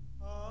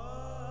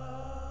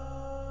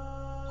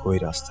 कोई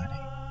रास्ता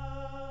नहीं,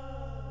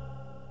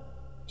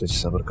 तुझे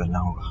सब्र करना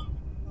होगा।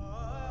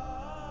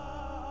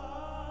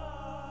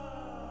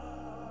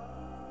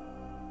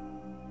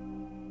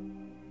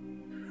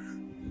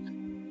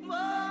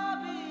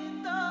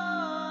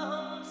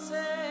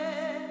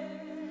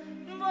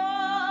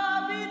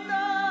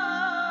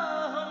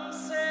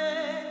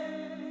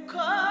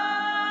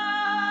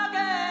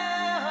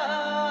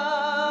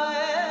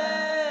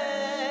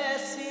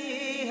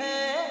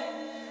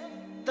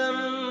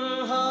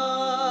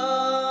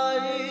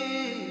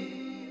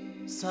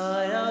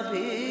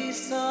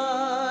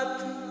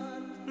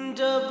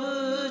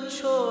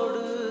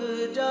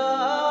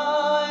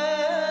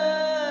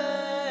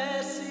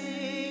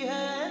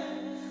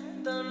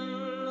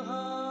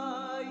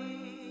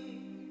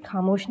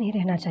 खामोश नहीं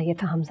रहना चाहिए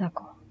था हमजा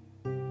को।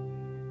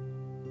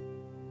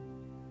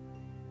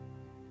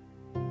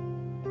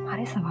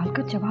 हमारे सवाल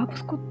का जवाब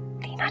उसको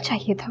देना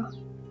चाहिए था।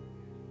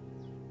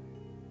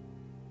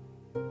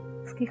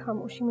 उसकी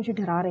खामोशी मुझे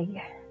डरा रही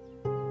है।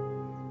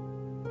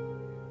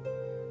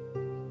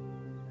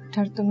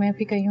 डर तो मैं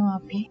भी गई हूँ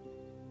आप भी।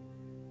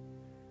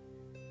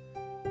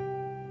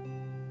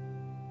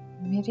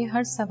 मेरे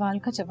हर सवाल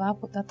का जवाब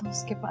होता था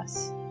उसके पास।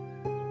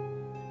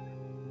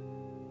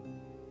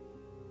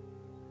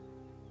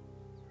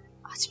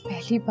 आज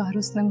पहली बार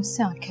उसने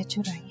मुझसे आंखें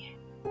चुराई हैं।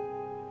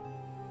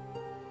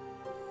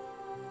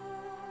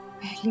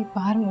 पहली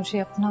बार मुझे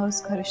अपना और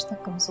उसका रिश्ता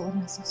कमजोर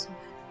महसूस हुआ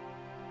है।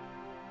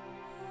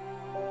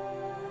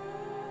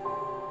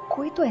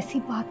 कोई तो ऐसी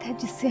बात है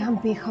जिससे हम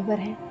बेखबर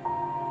हैं,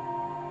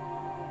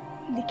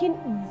 लेकिन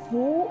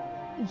वो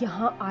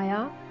यहाँ आया,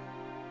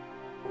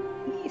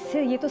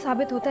 इससे ये तो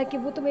साबित होता है कि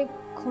वो तुम्हें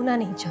खोना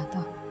नहीं चाहता।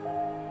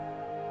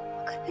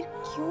 मगर फिर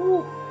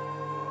क्यों?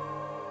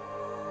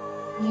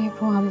 ये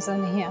वो हमजा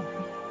नहीं है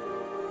अभी,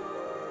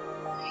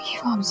 ये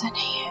वो हमजा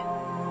नहीं है।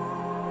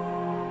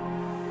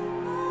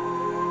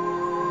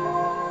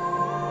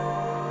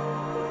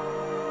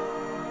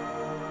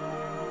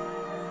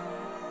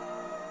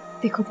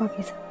 देखो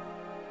पाकीज़ा,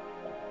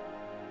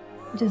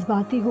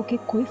 जज्बाती होके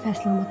कोई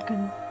फैसला मत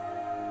करना।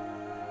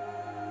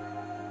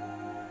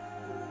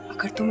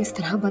 अगर तुम इस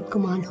तरह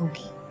बदगुमान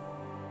होगी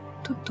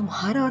तो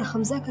तुम्हारा और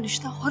हमजा का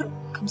रिश्ता और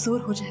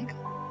कमजोर हो जाएगा।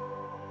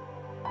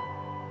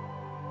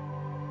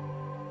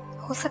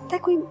 हो सकता है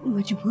कोई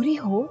मजबूरी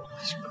हो।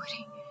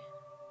 मजबूरी?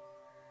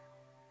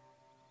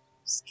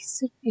 उसकी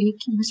सिर्फ एक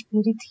ही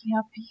मजबूरी थी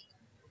आप ही।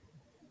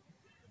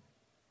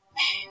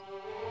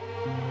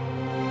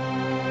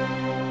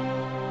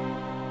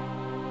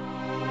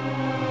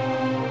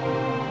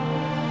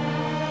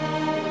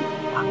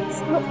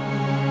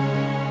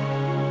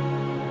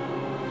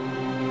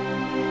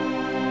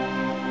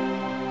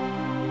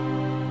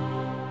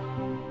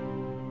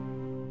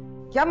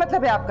 क्या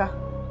मतलब है आपका?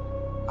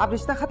 आप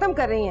रिश्ता खत्म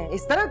कर रही हैं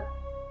इस तरह?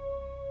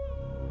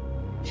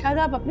 शायद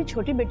आप अपनी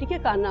छोटी बेटी के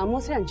कारनामों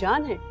से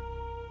अनजान हैं।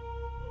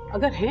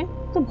 अगर हैं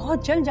तो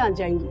बहुत जल्द जान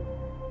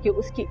जाएंगी कि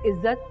उसकी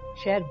इज्जत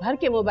शहर भर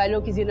के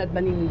मोबाइलों की जीनत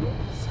बनी हुई है।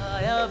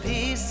 साया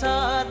भी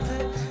साथ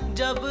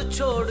जब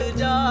छोड़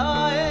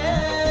जाए,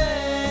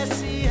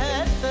 ऐसी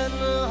है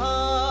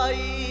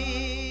तन्हाई।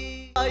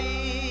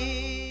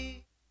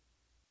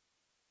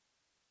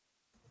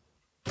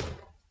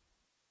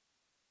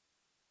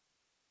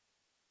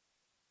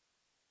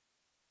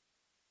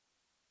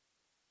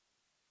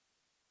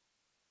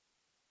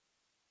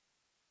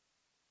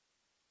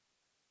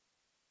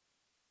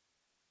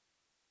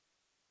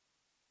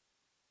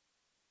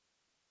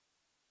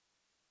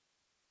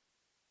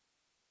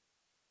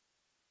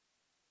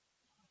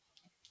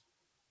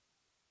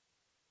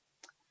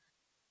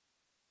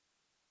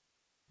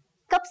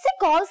 कब से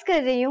कॉल्स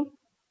कर रही हूँ,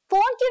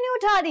 फोन क्यों नहीं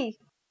उठा रही?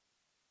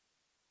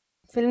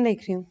 फिल्म देख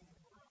रही हूँ।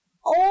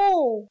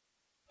 ओह,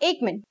 एक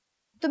मिनट,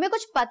 तुम्हें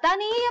कुछ पता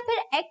नहीं है या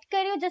फिर एक्ट कर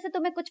रही हो जैसे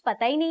तुम्हें कुछ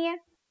पता ही नहीं है?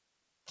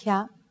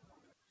 क्या?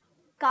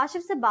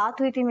 काशिफ से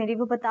बात हुई थी मेरी,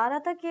 वो बता रहा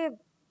था कि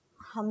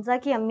हमजा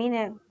की अम्मी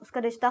ने उसका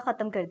रिश्ता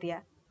खत्म कर दिया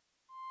है।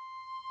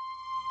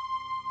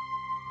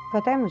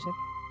 पता है मुझे।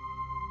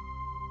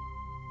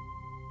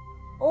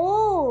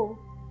 ओह,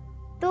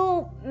 तो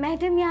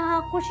मैडम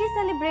यहाँ खुशी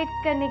सेलिब्रेट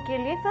करने के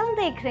लिए फिल्म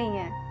देख रही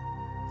हैं?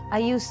 Are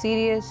you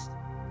serious?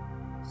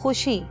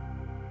 खुशी?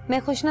 मैं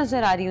खुश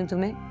नजर आ रही हूँ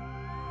तुम्हें?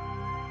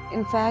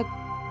 इनफैक्ट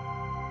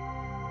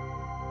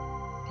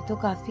मैं तो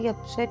काफी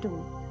अपसेट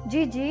हूँ।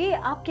 जी जी,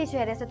 आपके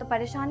चेहरे से तो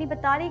परेशानी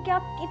बता रही है कि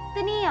आप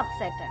कितनी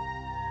अपसेट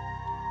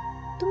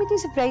हैं। तुम इतनी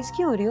सरप्राइज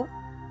क्यों हो रही हो?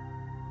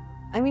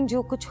 I mean,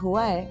 जो कुछ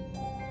हुआ है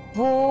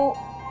वो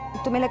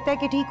तुम्हें लगता है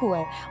कि ठीक हुआ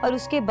है, और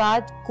उसके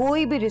बाद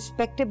कोई भी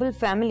रिस्पेक्टेबल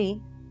फैमिली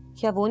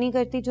क्या वो नहीं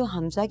करती जो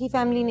हमजा की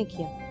फैमिली ने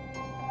किया?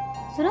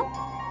 सुनो,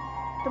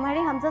 तुम्हारी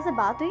हमजा से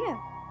बात हुई है?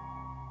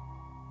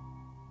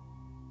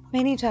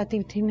 मैं नहीं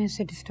चाहती थी मैं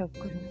इसे डिस्टर्ब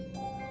करूं।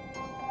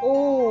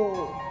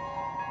 ओह,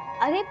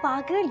 अरे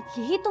पागल,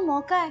 यही तो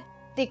मौका है।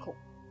 देखो,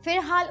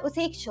 फिलहाल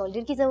उसे एक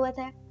शोल्डर की जरूरत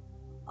है,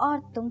 और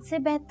तुमसे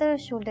बेहतर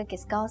शोल्डर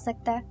किसका हो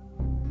सकता है?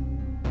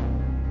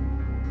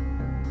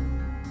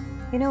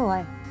 You know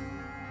why?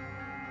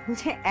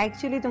 मुझे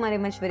एक्चुअली तुम्हारे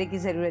मशवरे की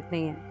जरूरत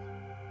नहीं है,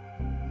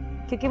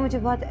 क्योंकि मुझे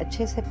बहुत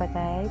अच्छे से पता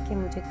है कि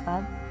मुझे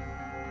कब,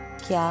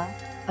 क्या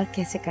और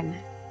कैसे करना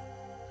है।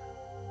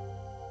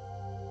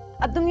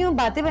 अब तुम यूं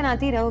बातें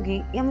बनाती रहोगी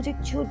या मुझे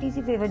एक छोटी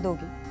सी फेवर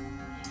दोगी?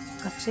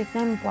 कब से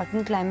इतना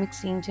इम्पोर्टेंट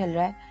क्लाइमेक्स सीन चल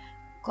रहा है,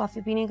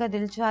 कॉफी पीने का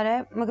दिल चाह रहा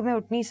है मगर मैं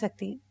उठ नहीं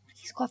सकती।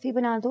 प्लीज कॉफी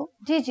बना दो।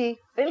 जी जी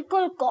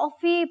बिल्कुल,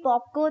 कॉफी,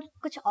 पॉपकॉर्न,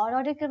 कुछ और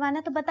ऑर्डर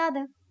करवाना तो बता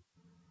दे,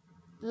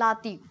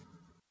 लाती।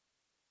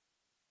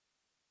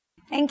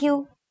 Thank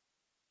you.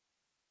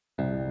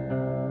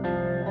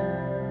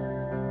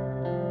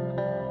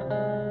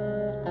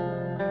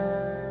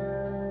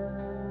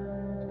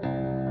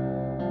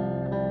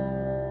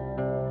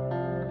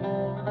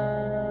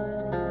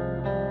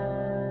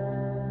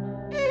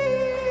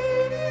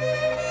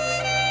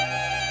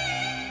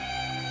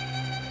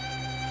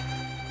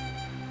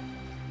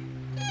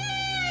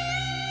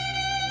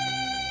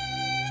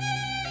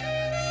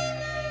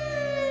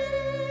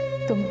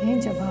 तुम्हें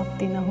जवाब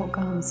देना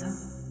होगा हमजा।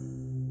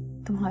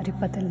 तुम्हारे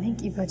बदलने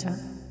की वजह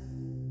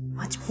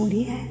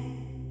मजबूरी है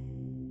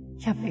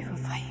या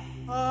बेवफाई?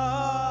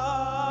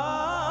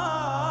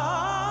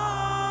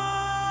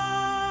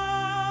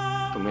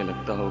 तुम्हें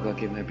लगता होगा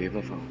कि मैं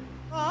बेवफा हूं।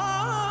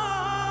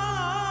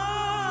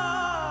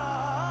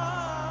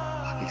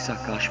 पाकीज़ा,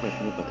 काश मैं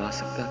तुम्हें बता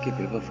सकता कि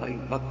बेवफाई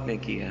वक्त ने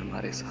की है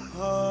हमारे साथ।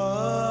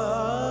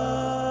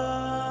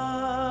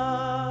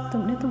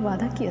 तुमने तो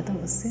वादा किया था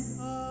मुझसे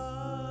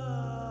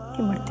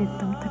कि मरते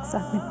दम तक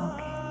साथ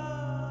निभाओगे,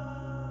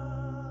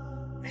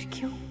 फिर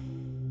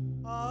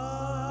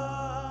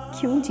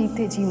क्यों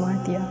जीते जी मार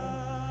दिया?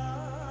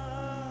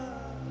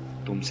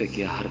 तुमसे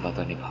किया हर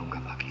वादा निभाऊंगा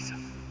पाकीज़ा,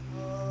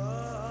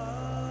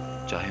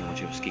 चाहे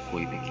मुझे उसकी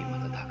कोई भी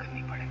कीमत अदा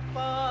करनी पड़े।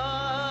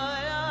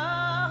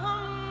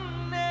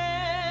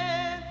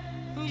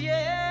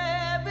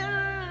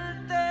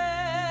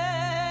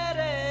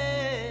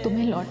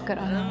 तुम्हें लौट कर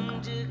आना होगा,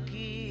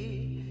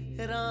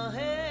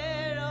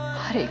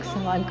 हर एक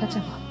सवाल का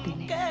जवाब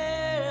देने,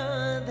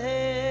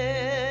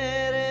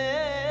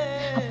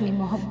 अपनी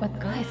मोहब्बत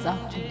का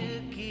हिसाब देने।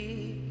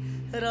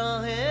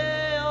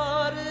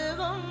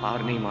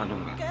 हार नहीं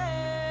मानूंगा।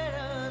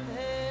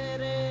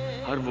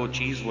 हर वो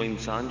चीज, वो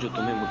इंसान जो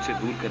तुम्हें मुझसे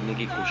दूर करने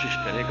की कोशिश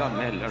करेगा,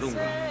 मैं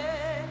लड़ूंगा।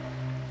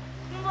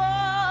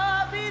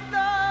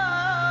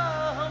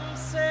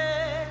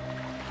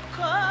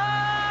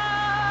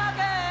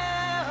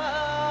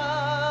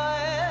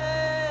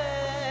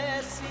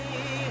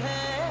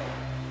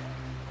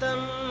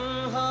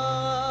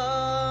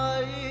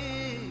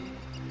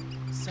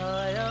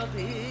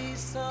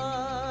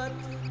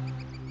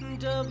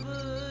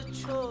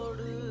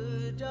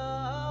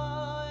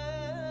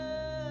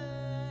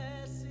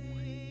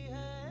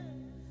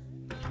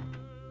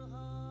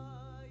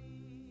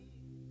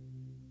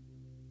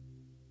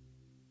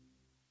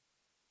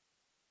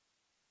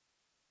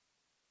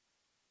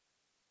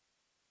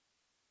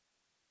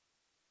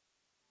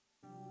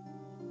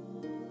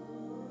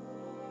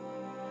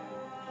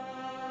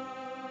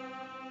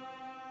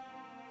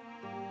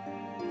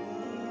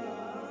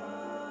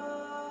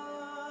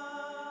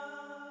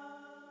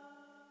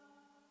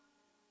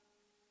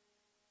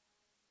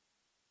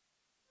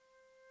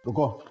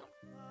 रुको।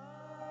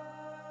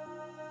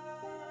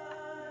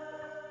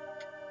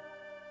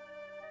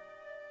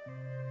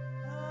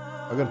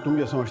 अगर तुम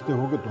ये समझते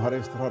हो कि तुम्हारे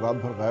इस तरह रात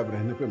भर गायब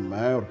रहने पे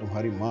मैं और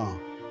तुम्हारी माँ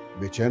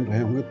बेचैन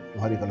रहे होंगे, तो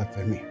तुम्हारी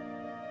गलतफहमी है।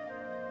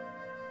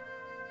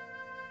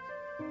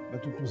 मैं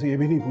तो तुमसे ये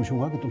भी नहीं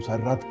पूछूंगा कि तुम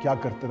सारी रात क्या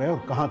करते रहे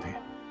और कहां थे,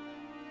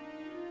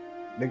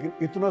 लेकिन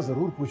इतना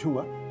जरूर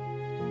पूछूंगा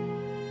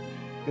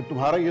कि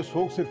तुम्हारा ये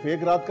शौक सिर्फ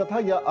एक रात का था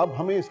या अब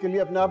हमें इसके लिए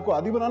अपने आप को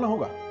आदी बनाना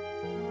होगा।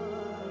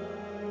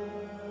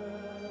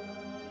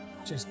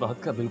 मुझे इस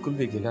बात का बिल्कुल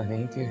भी गिला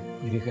नहीं कि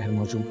मेरी गैर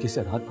मौजूदगी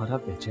से रात भर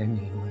आप बेचैन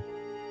नहीं हुए,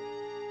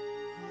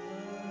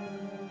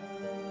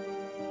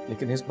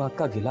 लेकिन इस बात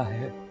का गिला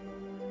है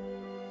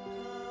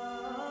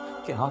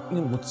कि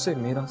आपने मुझसे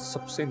मेरा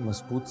सबसे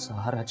मजबूत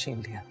सहारा छीन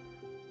लिया।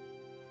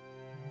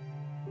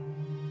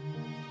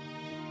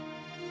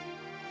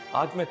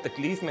 आज मैं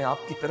तकलीफ में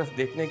आपकी तरफ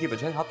देखने की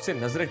बजाय आपसे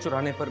नजरें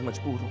चुराने पर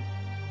मजबूर हूं।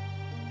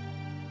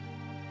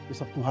 ये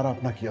सब तुम्हारा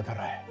अपना किया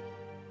धरा है,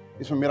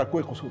 इसमें मेरा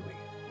कोई कसूर नहीं।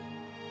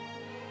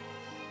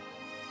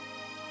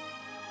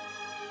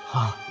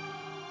 हाँ,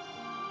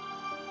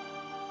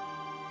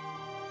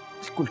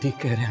 बिल्कुल ठीक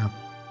कह रहे हैं आप,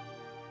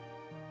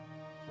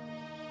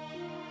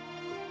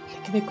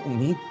 लेकिन एक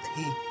उम्मीद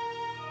थी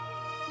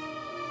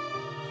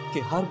कि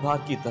हर बार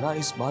की तरह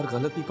इस बार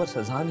गलती पर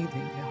सजा नहीं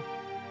देंगे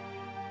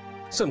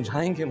आप,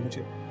 समझाएंगे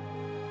मुझे।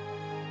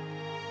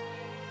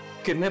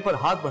 किरने पर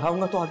हाथ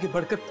बढ़ाऊंगा तो आगे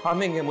बढ़कर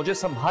थामेंगे, मुझे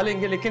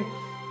संभालेंगे, लेकिन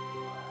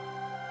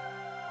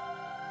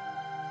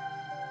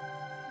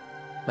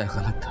मैं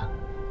गलत था।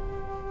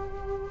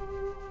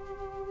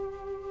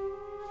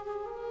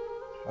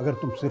 अगर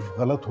तुम सिर्फ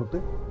गलत होते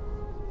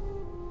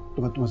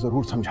तो मैं तुम्हें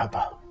जरूर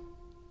समझाता,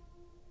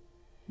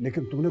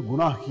 लेकिन तुमने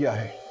गुनाह किया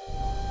है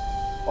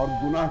और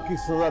गुनाह की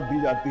सजा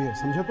दी जाती है,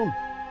 समझे तुम?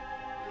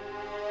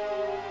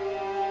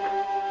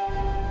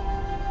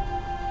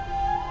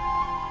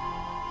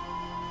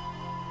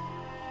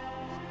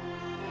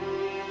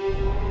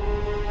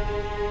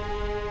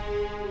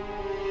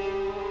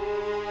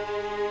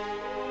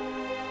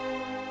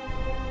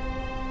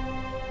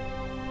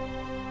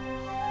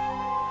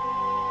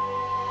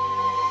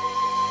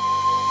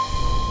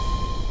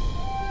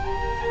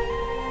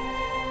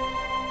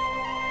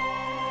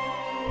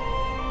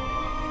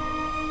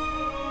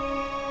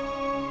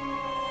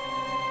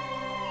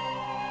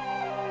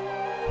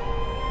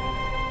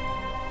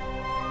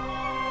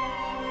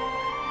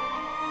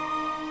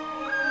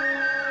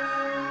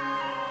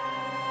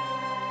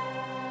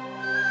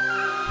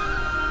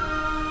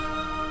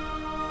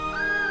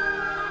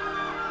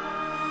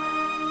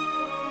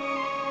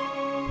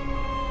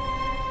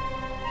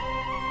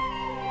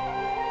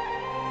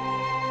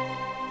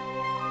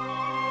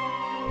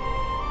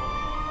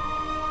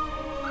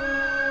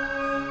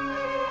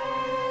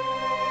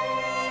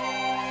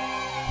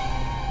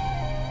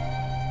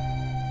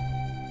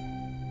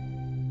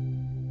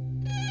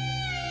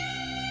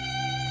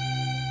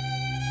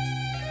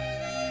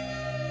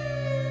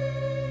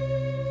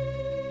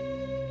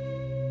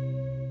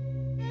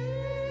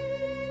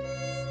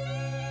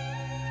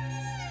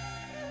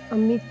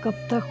 अम्मी कब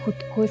तक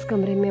खुद को इस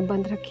कमरे में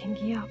बंद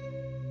रखेंगी आप?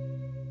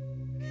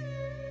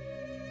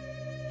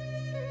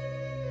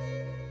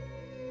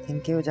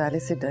 इनके उजाले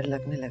से डर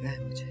लगने लगा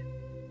है मुझे,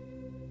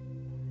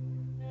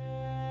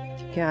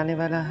 क्योंकि आने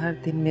वाला हर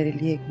दिन मेरे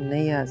लिए एक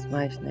नई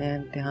आजमाइश, नया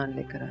इम्तिहान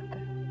लेकर आता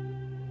है।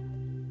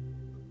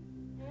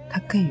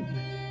 थक गई हूं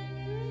मैं।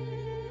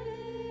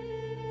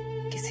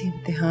 किसी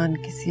इम्तिहान,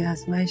 किसी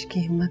आजमाइश की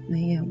हिम्मत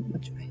नहीं है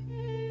मुझ में।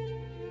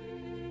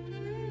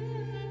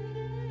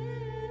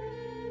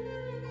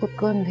 खुद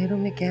को अंधेरों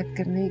में कैद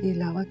करने के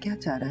अलावा क्या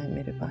चारा है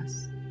मेरे पास?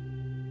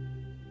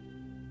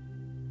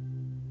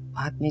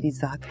 बात मेरी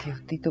जात की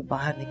होती तो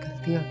बाहर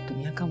निकलती और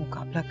दुनिया का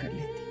मुकाबला कर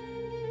लेती,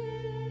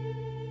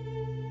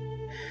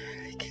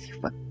 लेकिन ये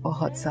वक्त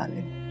बहुत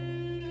जालिम,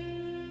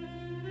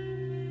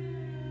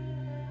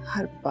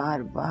 हर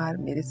बार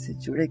मेरे से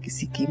जुड़े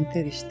किसी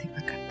कीमती रिश्ते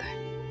पर करता है,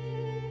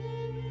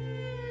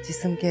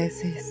 जिस्म के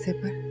ऐसे हिस्से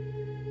पर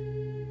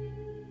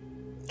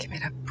कि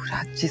मेरा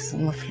पूरा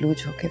जिस्म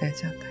मफलूज होकर रह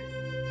जाता है।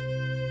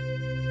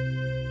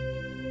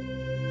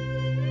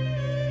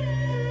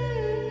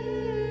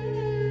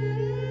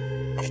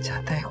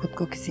 चाहता है खुद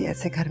को किसी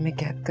ऐसे घर में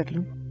कैद कर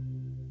लूं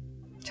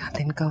जहां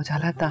दिन का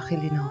उजाला दाखिल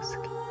ही ना हो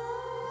सके।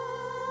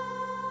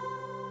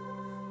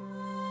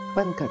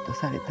 बंद कर दो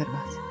सारे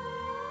दरवाजे।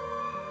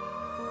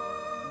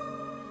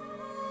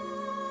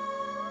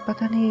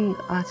 पता नहीं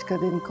आज का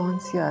दिन कौन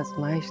सी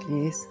आजमाइश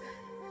लिए इस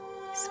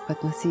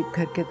बदनसीब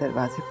घर के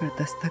दरवाजे पर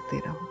दस्तक दे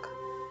रहा होगा।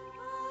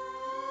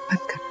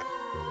 बंद कर दो।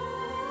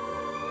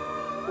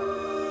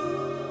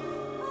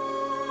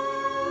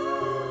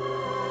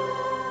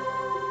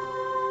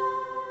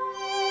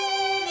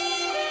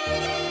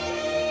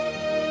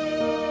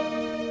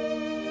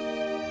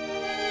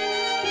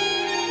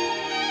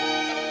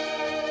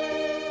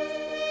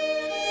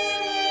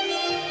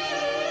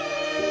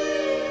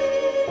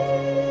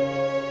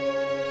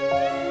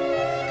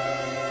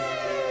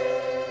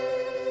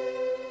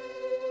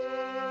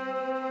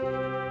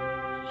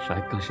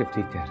 शायद काशिफ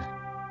ठीक कह रहा है।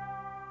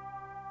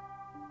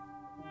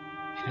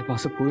 मेरे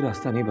पास अब कोई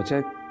रास्ता नहीं बचा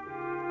है,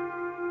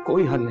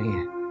 कोई हल नहीं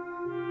है।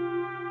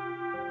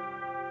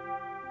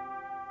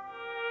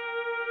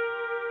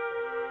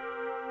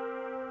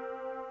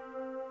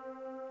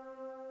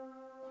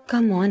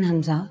 कम ऑन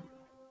हमजा,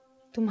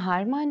 तुम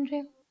हार मान रहे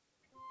हो?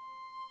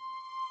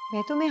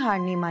 मैं तुम्हें हार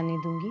नहीं मानने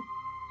दूंगी।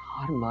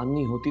 हार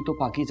माननी होती तो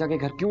पाकीज़ा के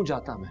घर क्यों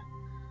जाता मैं?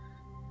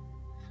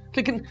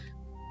 लेकिन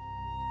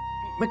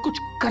मैं कुछ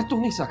कर तो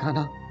नहीं सका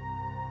ना।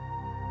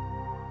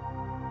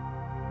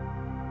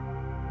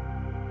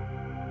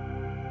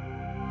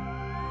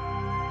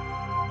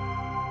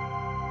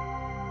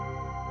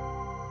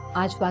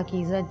 आज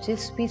पाकीज़ा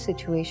जिस भी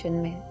सिचुएशन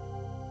में,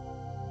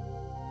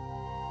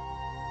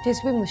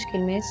 जिस भी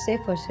मुश्किल में,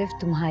 सिर्फ और सिर्फ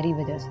तुम्हारी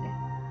वजह से,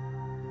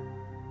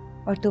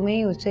 और तुम्हें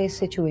ही उसे इस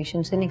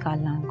सिचुएशन से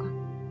निकालना होगा।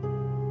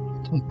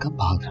 तो मैं कब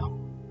भाग रहा हूं?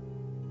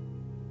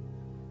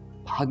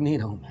 भाग नहीं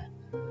रहा हूं मैं।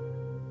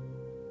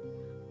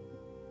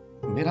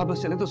 मेरा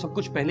बस चले तो सब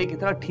कुछ पहले की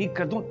तरह ठीक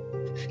कर दूं,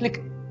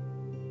 लेकिन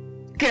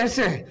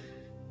कैसे?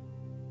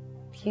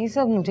 ये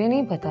सब मुझे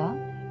नहीं पता।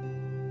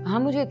 हाँ,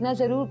 मुझे इतना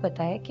जरूर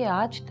पता है कि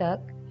आज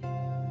तक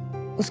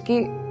उसके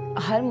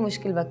हर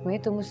मुश्किल वक्त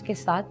में तुम उसके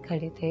साथ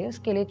खड़े थे।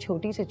 उसके लिए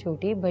छोटी से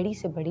छोटी, बड़ी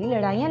से बड़ी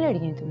लड़ाइयां लड़ी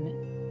हैं तुमने,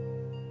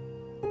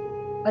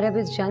 और अब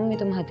इस जंग में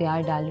तुम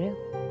हथियार डाल रहे हो।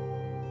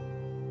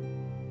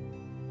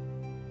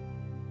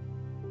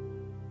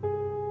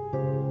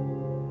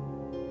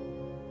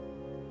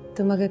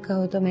 तुम अगर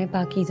कहो तो मैं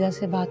पाकीज़ा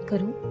से बात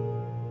करूं।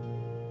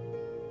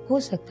 हो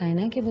सकता है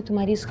ना कि वो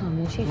तुम्हारी इस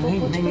खामोशी को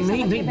कुछ भी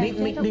समझ के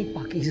बैठे तो। नहीं,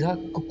 पाकीज़ा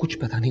को कुछ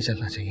पता नहीं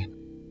चलना चाहिए।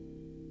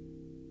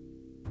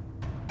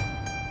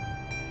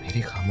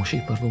 मेरी खामोशी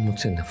पर वो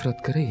मुझसे नफरत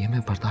करे, ये मैं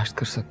बर्दाश्त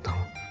कर सकता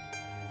हूं,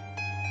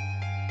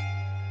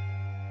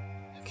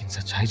 लेकिन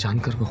सच्चाई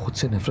जानकर वो खुद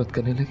से नफरत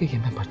करने लगे, ये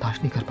मैं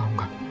बर्दाश्त नहीं कर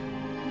पाऊंगा।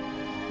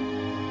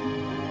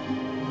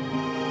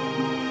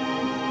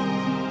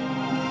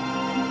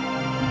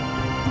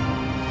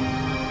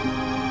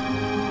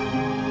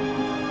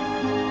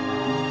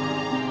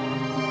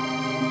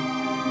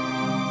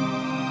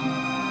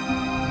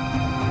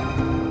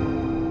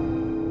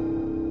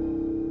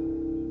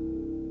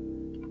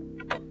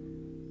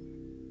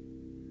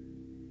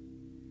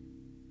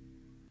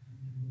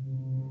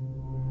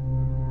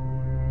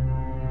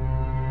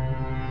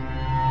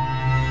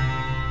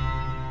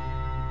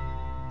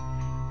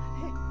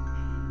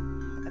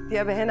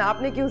 या बहन,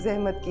 आपने क्यों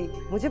जहमत की?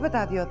 मुझे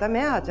बता दिया होता,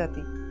 मैं आ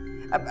जाती।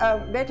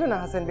 अब बैठो ना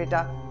हसन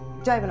बेटा,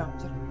 चाय बनाओ।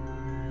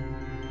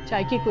 चलो।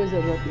 चाय की कोई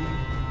जरूरत नहीं।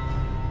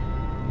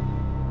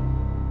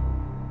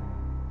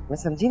 मैं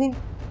समझी नहीं।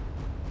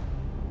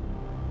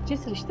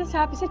 जिस रिश्ते से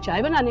आप इसे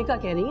चाय बनाने का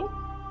कह रही हैं,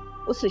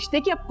 उस रिश्ते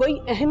की अब कोई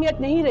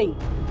अहमियत नहीं रही।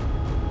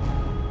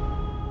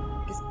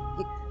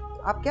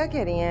 आप क्या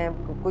कह रही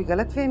हैं? कोई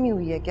गलतफहमी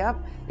हुई है क्या?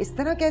 आप इस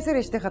तरह कैसे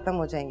रिश्ते खत्म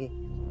हो जाएंगे?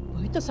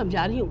 वही तो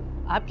समझा रही हूँ।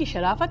 आपकी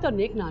शराफत और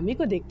नेक नामी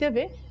को देखते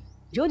हुए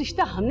जो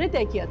रिश्ता हमने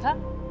तय किया था,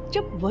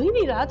 जब वही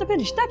नहीं रहा तो फिर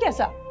रिश्ता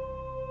कैसा?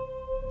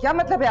 क्या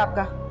मतलब है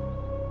आपका?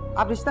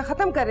 आप रिश्ता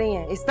खत्म कर रही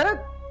हैं इस तरह?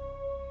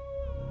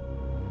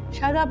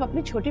 शायद आप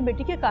अपनी छोटी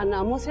बेटी के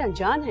कारनामों से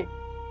अनजान हैं।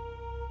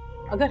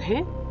 अगर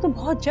हैं तो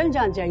बहुत जल्द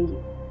जान जाएंगी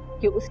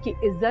कि उसकी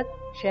इज्जत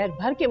शहर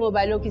भर के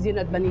मोबाइलों की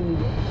जीनत बनी हुई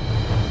है।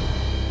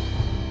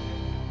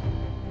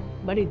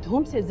 बड़ी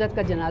धूम से इज्जत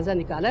का जनाजा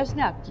निकाला है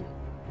उसने आपकी,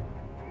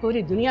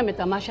 पूरी दुनिया में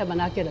तमाशा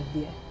बना के रख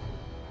दिया है।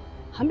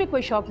 हमें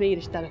कोई शौक नहीं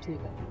रिश्ता रखने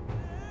का,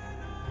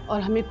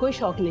 और हमें कोई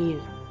शौक नहीं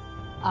है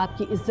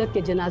आपकी इज्जत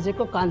के जनाजे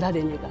को कांधा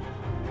देने का।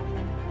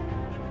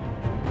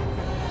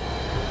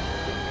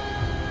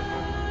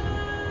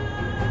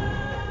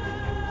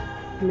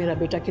 मेरा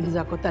बेटा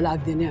किंजा को तलाक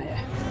देने आया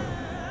है।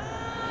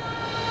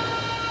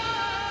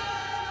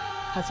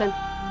 हसन,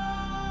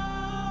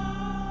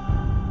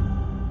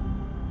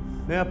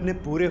 मैं अपने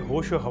पूरे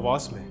होश और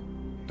हवास में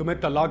तुम्हें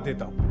तलाक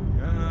देता हूं।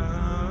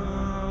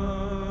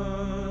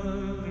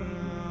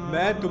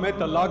 मैं तुम्हें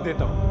तलाक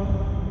देता हूं।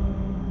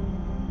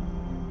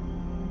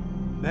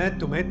 मैं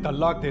तुम्हें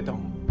तलाक देता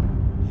हूं।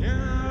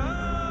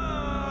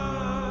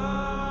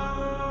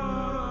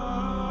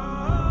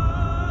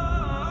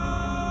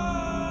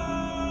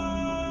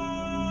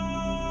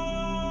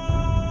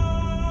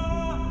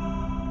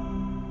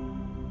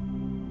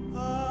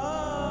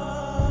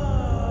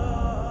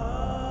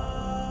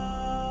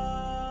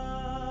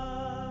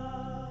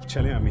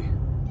 चलें अम्मी।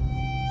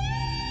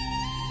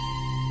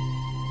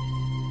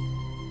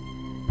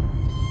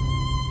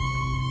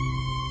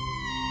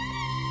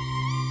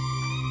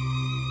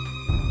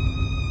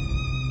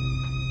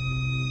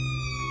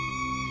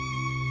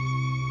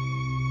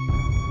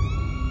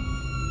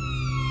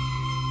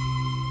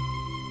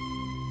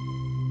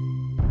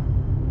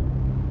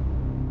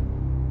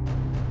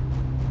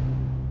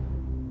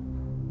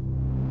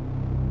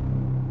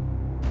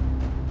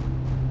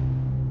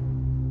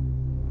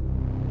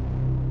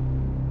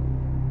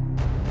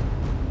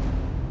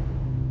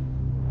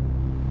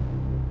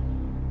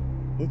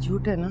 ये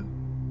झूठ है ना?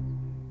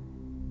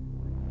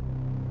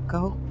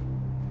 कहो,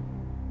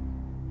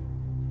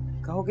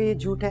 कहो कि ये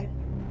झूठ है।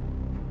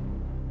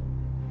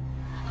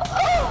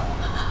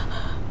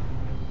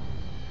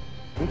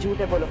 ये झूठ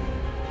है, बोलो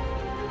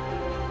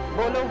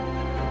बोलो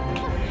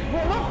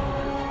बोलो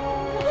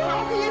कहो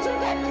कि ये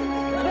झूठ है।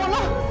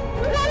 बोलो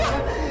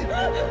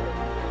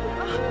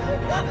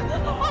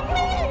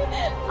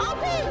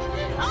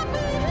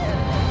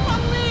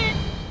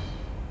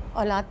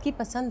औलाद की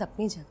पसंद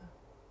अपनी जगह,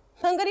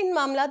 मगर इन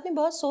मामलात में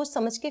बहुत सोच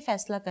समझ के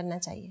फैसला करना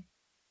चाहिए।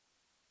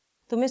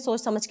 तुम्हें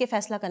सोच समझ के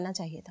फैसला करना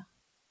चाहिए था।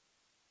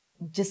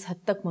 जिस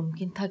हद तक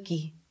मुमकिन था कि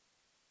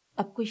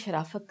अब कोई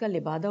शराफत का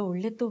लिबादा उड़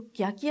ले तो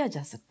क्या किया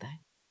जा सकता है।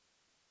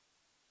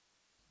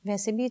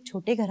 वैसे भी ये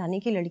छोटे घराने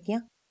की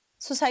लड़कियां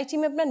सोसाइटी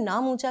में अपना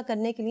नाम ऊंचा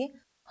करने के लिए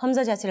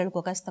हमजा जैसे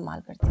लड़कों का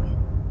इस्तेमाल करती हैं।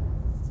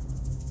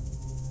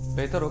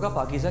 बेहतर होगा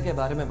पाकीज़ा के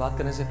बारे में बात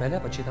करने से पहले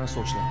आप अच्छी तरह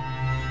सोच लें,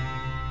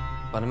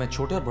 वरना मैं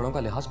छोटे और बड़ों का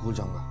लिहाज भूल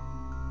जाऊंगा।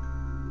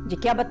 ये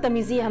क्या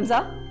बदतमीजी है हमजा?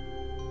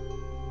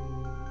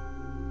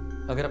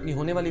 अगर अपनी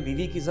होने वाली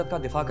बीवी की इज्जत का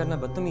दिफा करना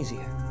बदतमीजी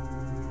है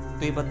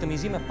तो ये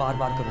बदतमीजी मैं बार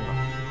बार करूंगा।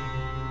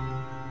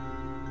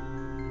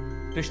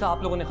 रिश्ता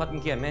आप लोगों ने खत्म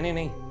किया, मैंने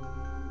नहीं।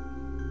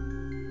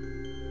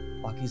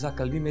 पाकीज़ा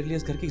कल भी मेरे लिए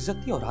इस घर की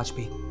इज्जत थी और आज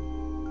भी,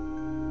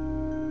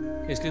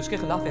 इसलिए उसके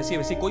खिलाफ ऐसी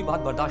वैसी कोई बात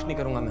बर्दाश्त नहीं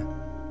करूंगा मैं।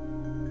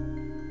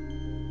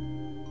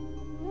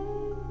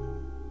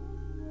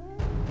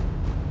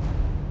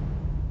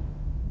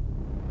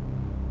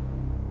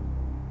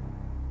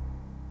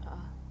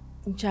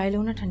 तुम चाय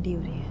लो ना, ठंडी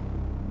हो रही है।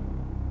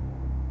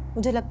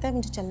 मुझे लगता है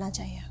मुझे चलना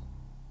चाहिए।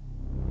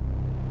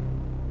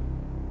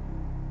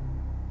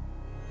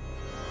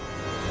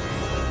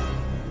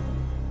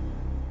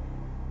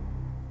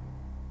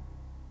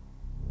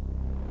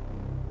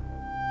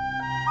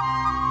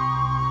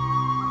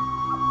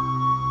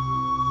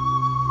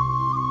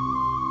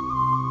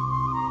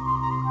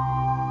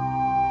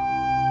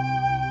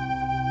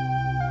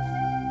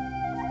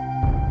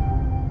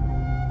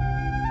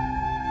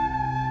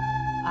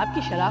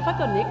 आपकी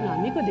शराफत और नेक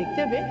नामी को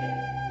देखते हुए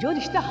जो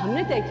रिश्ता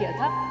हमने तय किया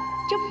था,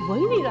 जब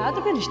वही नहीं रहा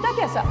तो फिर रिश्ता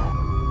कैसा?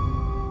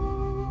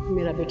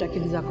 मेरा बेटा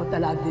किंजा को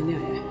तलाक देने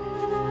आया है।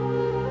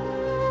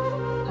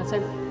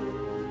 हसन,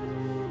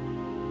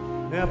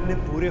 मैं अपने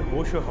पूरे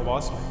होश और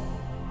हवास में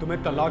तुम्हें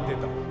तलाक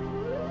देता हूं।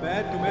 मैं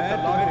तुम्हें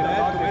तलाक देता हूं।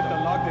 मैं तुम्हें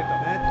तलाक देता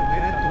हूं। मैं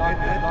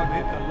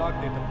तुम्हें तलाक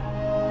देता हूं।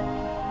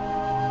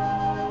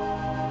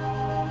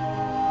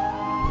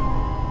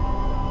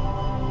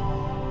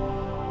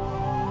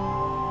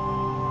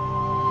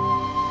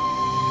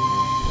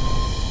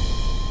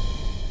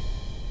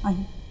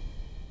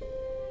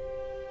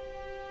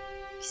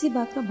 किसी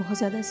बात का बहुत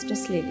ज्यादा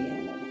स्ट्रेस ले लिया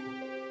है मैंने।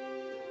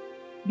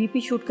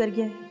 बीपी शूट कर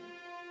गया है।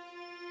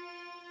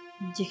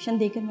 इंजेक्शन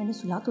देकर मैंने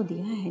सुला तो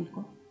दिया है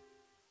इनको,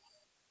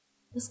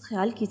 बस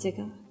ख्याल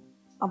कीजिएगा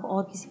अब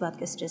और किसी बात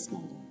का स्ट्रेस ना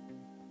ले,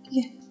 ठीक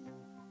है?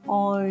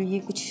 और ये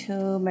कुछ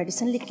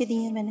मेडिसिन लिख के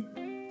दी है मैंने,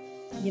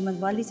 ये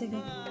मंगवा लीजिएगा,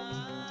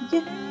 ठीक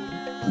है?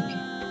 ओके।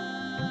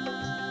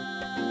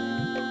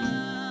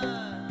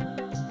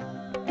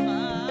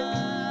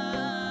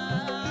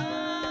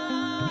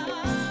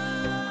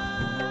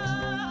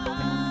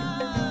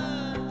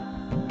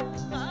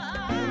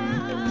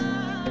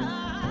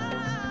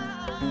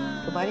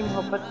 तुम्हारी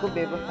मोहब्बत को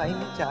बेवफाई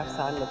में 4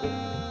 साल लगे,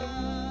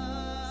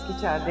 इसकी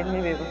 4 दिन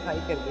में बेवफाई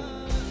कर गई।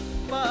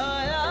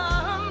 पाया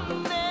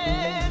हमने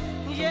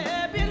ये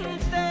बिन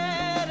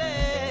तेरे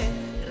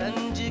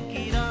रंज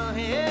की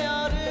राहें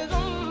और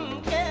गम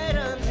के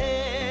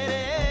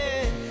अंधेरे,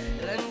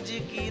 रंज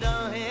की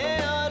राहें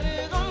और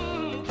गम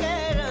के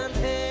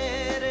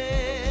अंधेरे।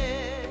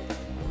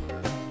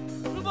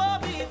 वो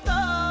भी तो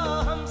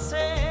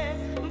हमसे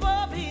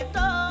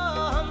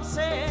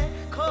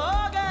खो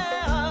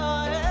गया,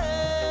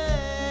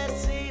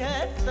 ऐसी है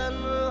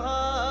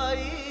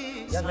तन्हाई।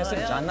 यार मैं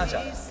सिर्फ जानना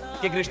चाहता हूँ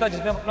कि एक रिश्ता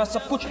जिसमें हम अपना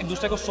सब कुछ एक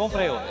दूसरे को सौंप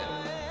रहे होते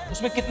हैं,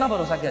 उसमें कितना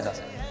भरोसा किया जा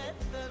सकता है?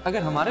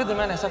 अगर हमारे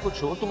दरमियान ऐसा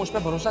कुछ हो तो मुझ पर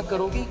भरोसा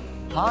करोगी,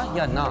 हाँ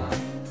या ना?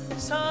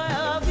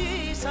 साया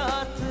भी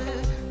साथ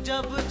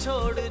जब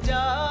छोड़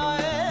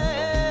जाए,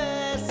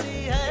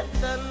 ऐसी है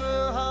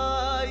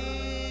तन्हाई।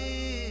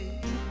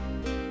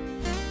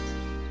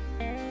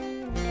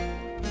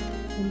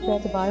 उनके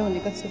एतबार होने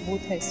का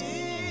सबूत है इसमें।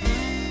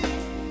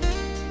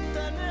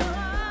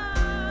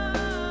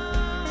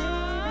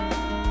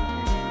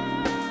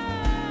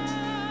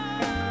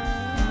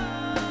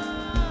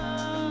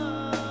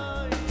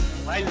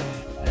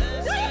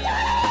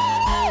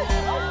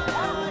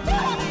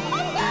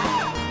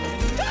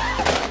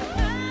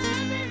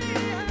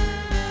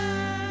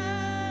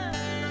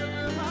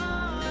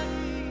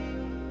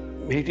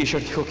 मेरी टी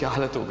शर्ट देखो क्या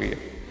हालत हो गई है।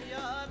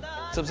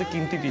 सबसे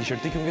कीमती टी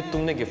शर्ट थी क्योंकि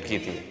तुमने गिफ्ट की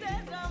थी।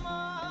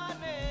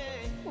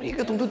 ये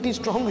कि तुम तो इतनी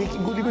स्ट्रांग हुई कि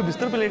गोली पे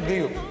बिस्तर पे लेट गई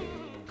हो।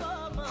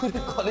 पूरे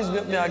कॉलेज में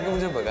अपने आगे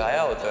मुझे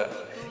भगाया होता है,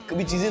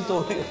 कभी चीजें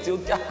तोड़ देते हो,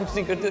 क्या कुछ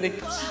नहीं करते हो।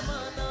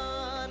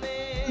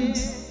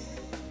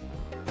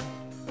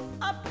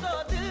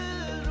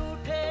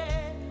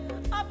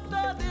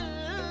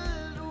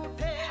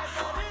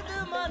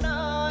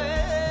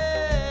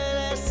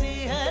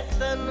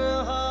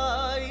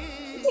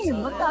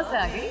 हिम्मत कहाँ से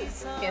आ गई,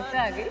 कैसे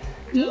आ गई?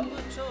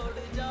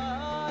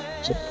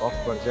 जब खौफ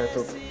पड़ जाए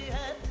तो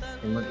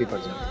हिम्मत भी पड़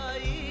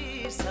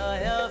जाए।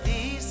 साया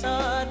भी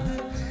साथ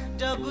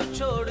जब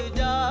छोड़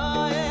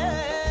जाए।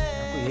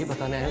 आपको यही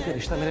बताना है कि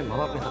रिश्ता मेरे माँ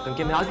बाप ने खत्म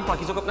किया। मैं आज भी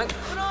पाकीज़ा को अपना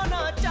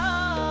रोना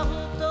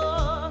चाहूं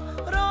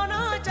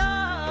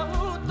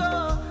तो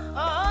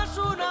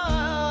आंसू ना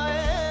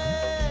आए।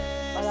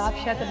 और आप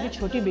शायद अपनी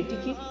छोटी बेटी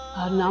की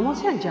कारनामों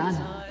से अनजान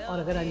हैं, और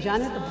अगर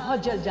अनजान है तो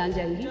बहुत जल्द जान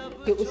जाएंगी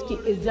कि उसकी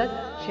इज्जत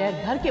शहर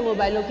भर के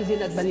मोबाइलों की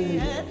जिन्नत बनी हुई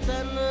है।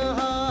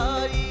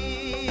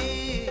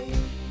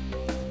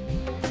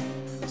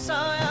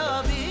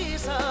 साया भी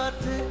साथ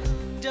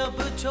जब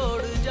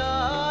छोड़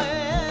जाए,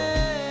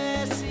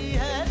 ऐसी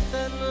है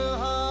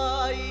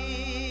तन्हाई।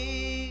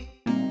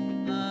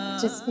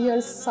 जिसकी हर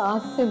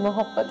सांस से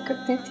मोहब्बत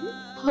करती थी,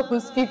 अब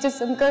उसकी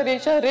जिस्म का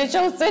रेशा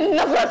रेशा उससे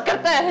नफरत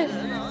करता है।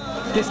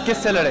 किस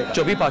से लड़े?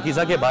 जो भी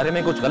पाकीज़ा के बारे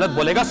में कुछ गलत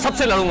बोलेगा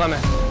सबसे लड़ूंगा मैं।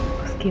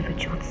 उसके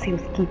वजूद से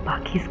उसकी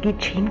पाकीज़गी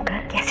छीन कर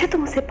कैसे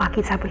तुम उसे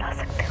पाकीज़ा बुला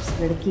सकते हो? उस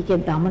लड़की के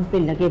दामन पे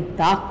लगे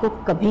दाग को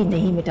कभी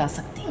नहीं मिटा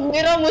सकती।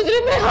 मेरा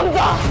मुजरिम है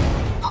हमजा।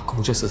 आपको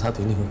मुझे सजा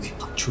देनी होगी।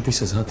 आप जो भी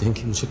सजा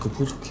देंगी मुझे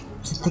कबूल होगी।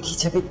 जिंदगी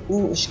जब इतनी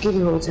मुश्किल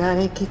हो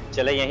जाए कि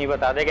चले यही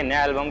बता दे कि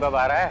नया एल्बम कब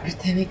आ रहा है। फिर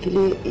देने के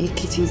लिए एक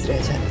ही चीज रह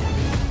जाती है।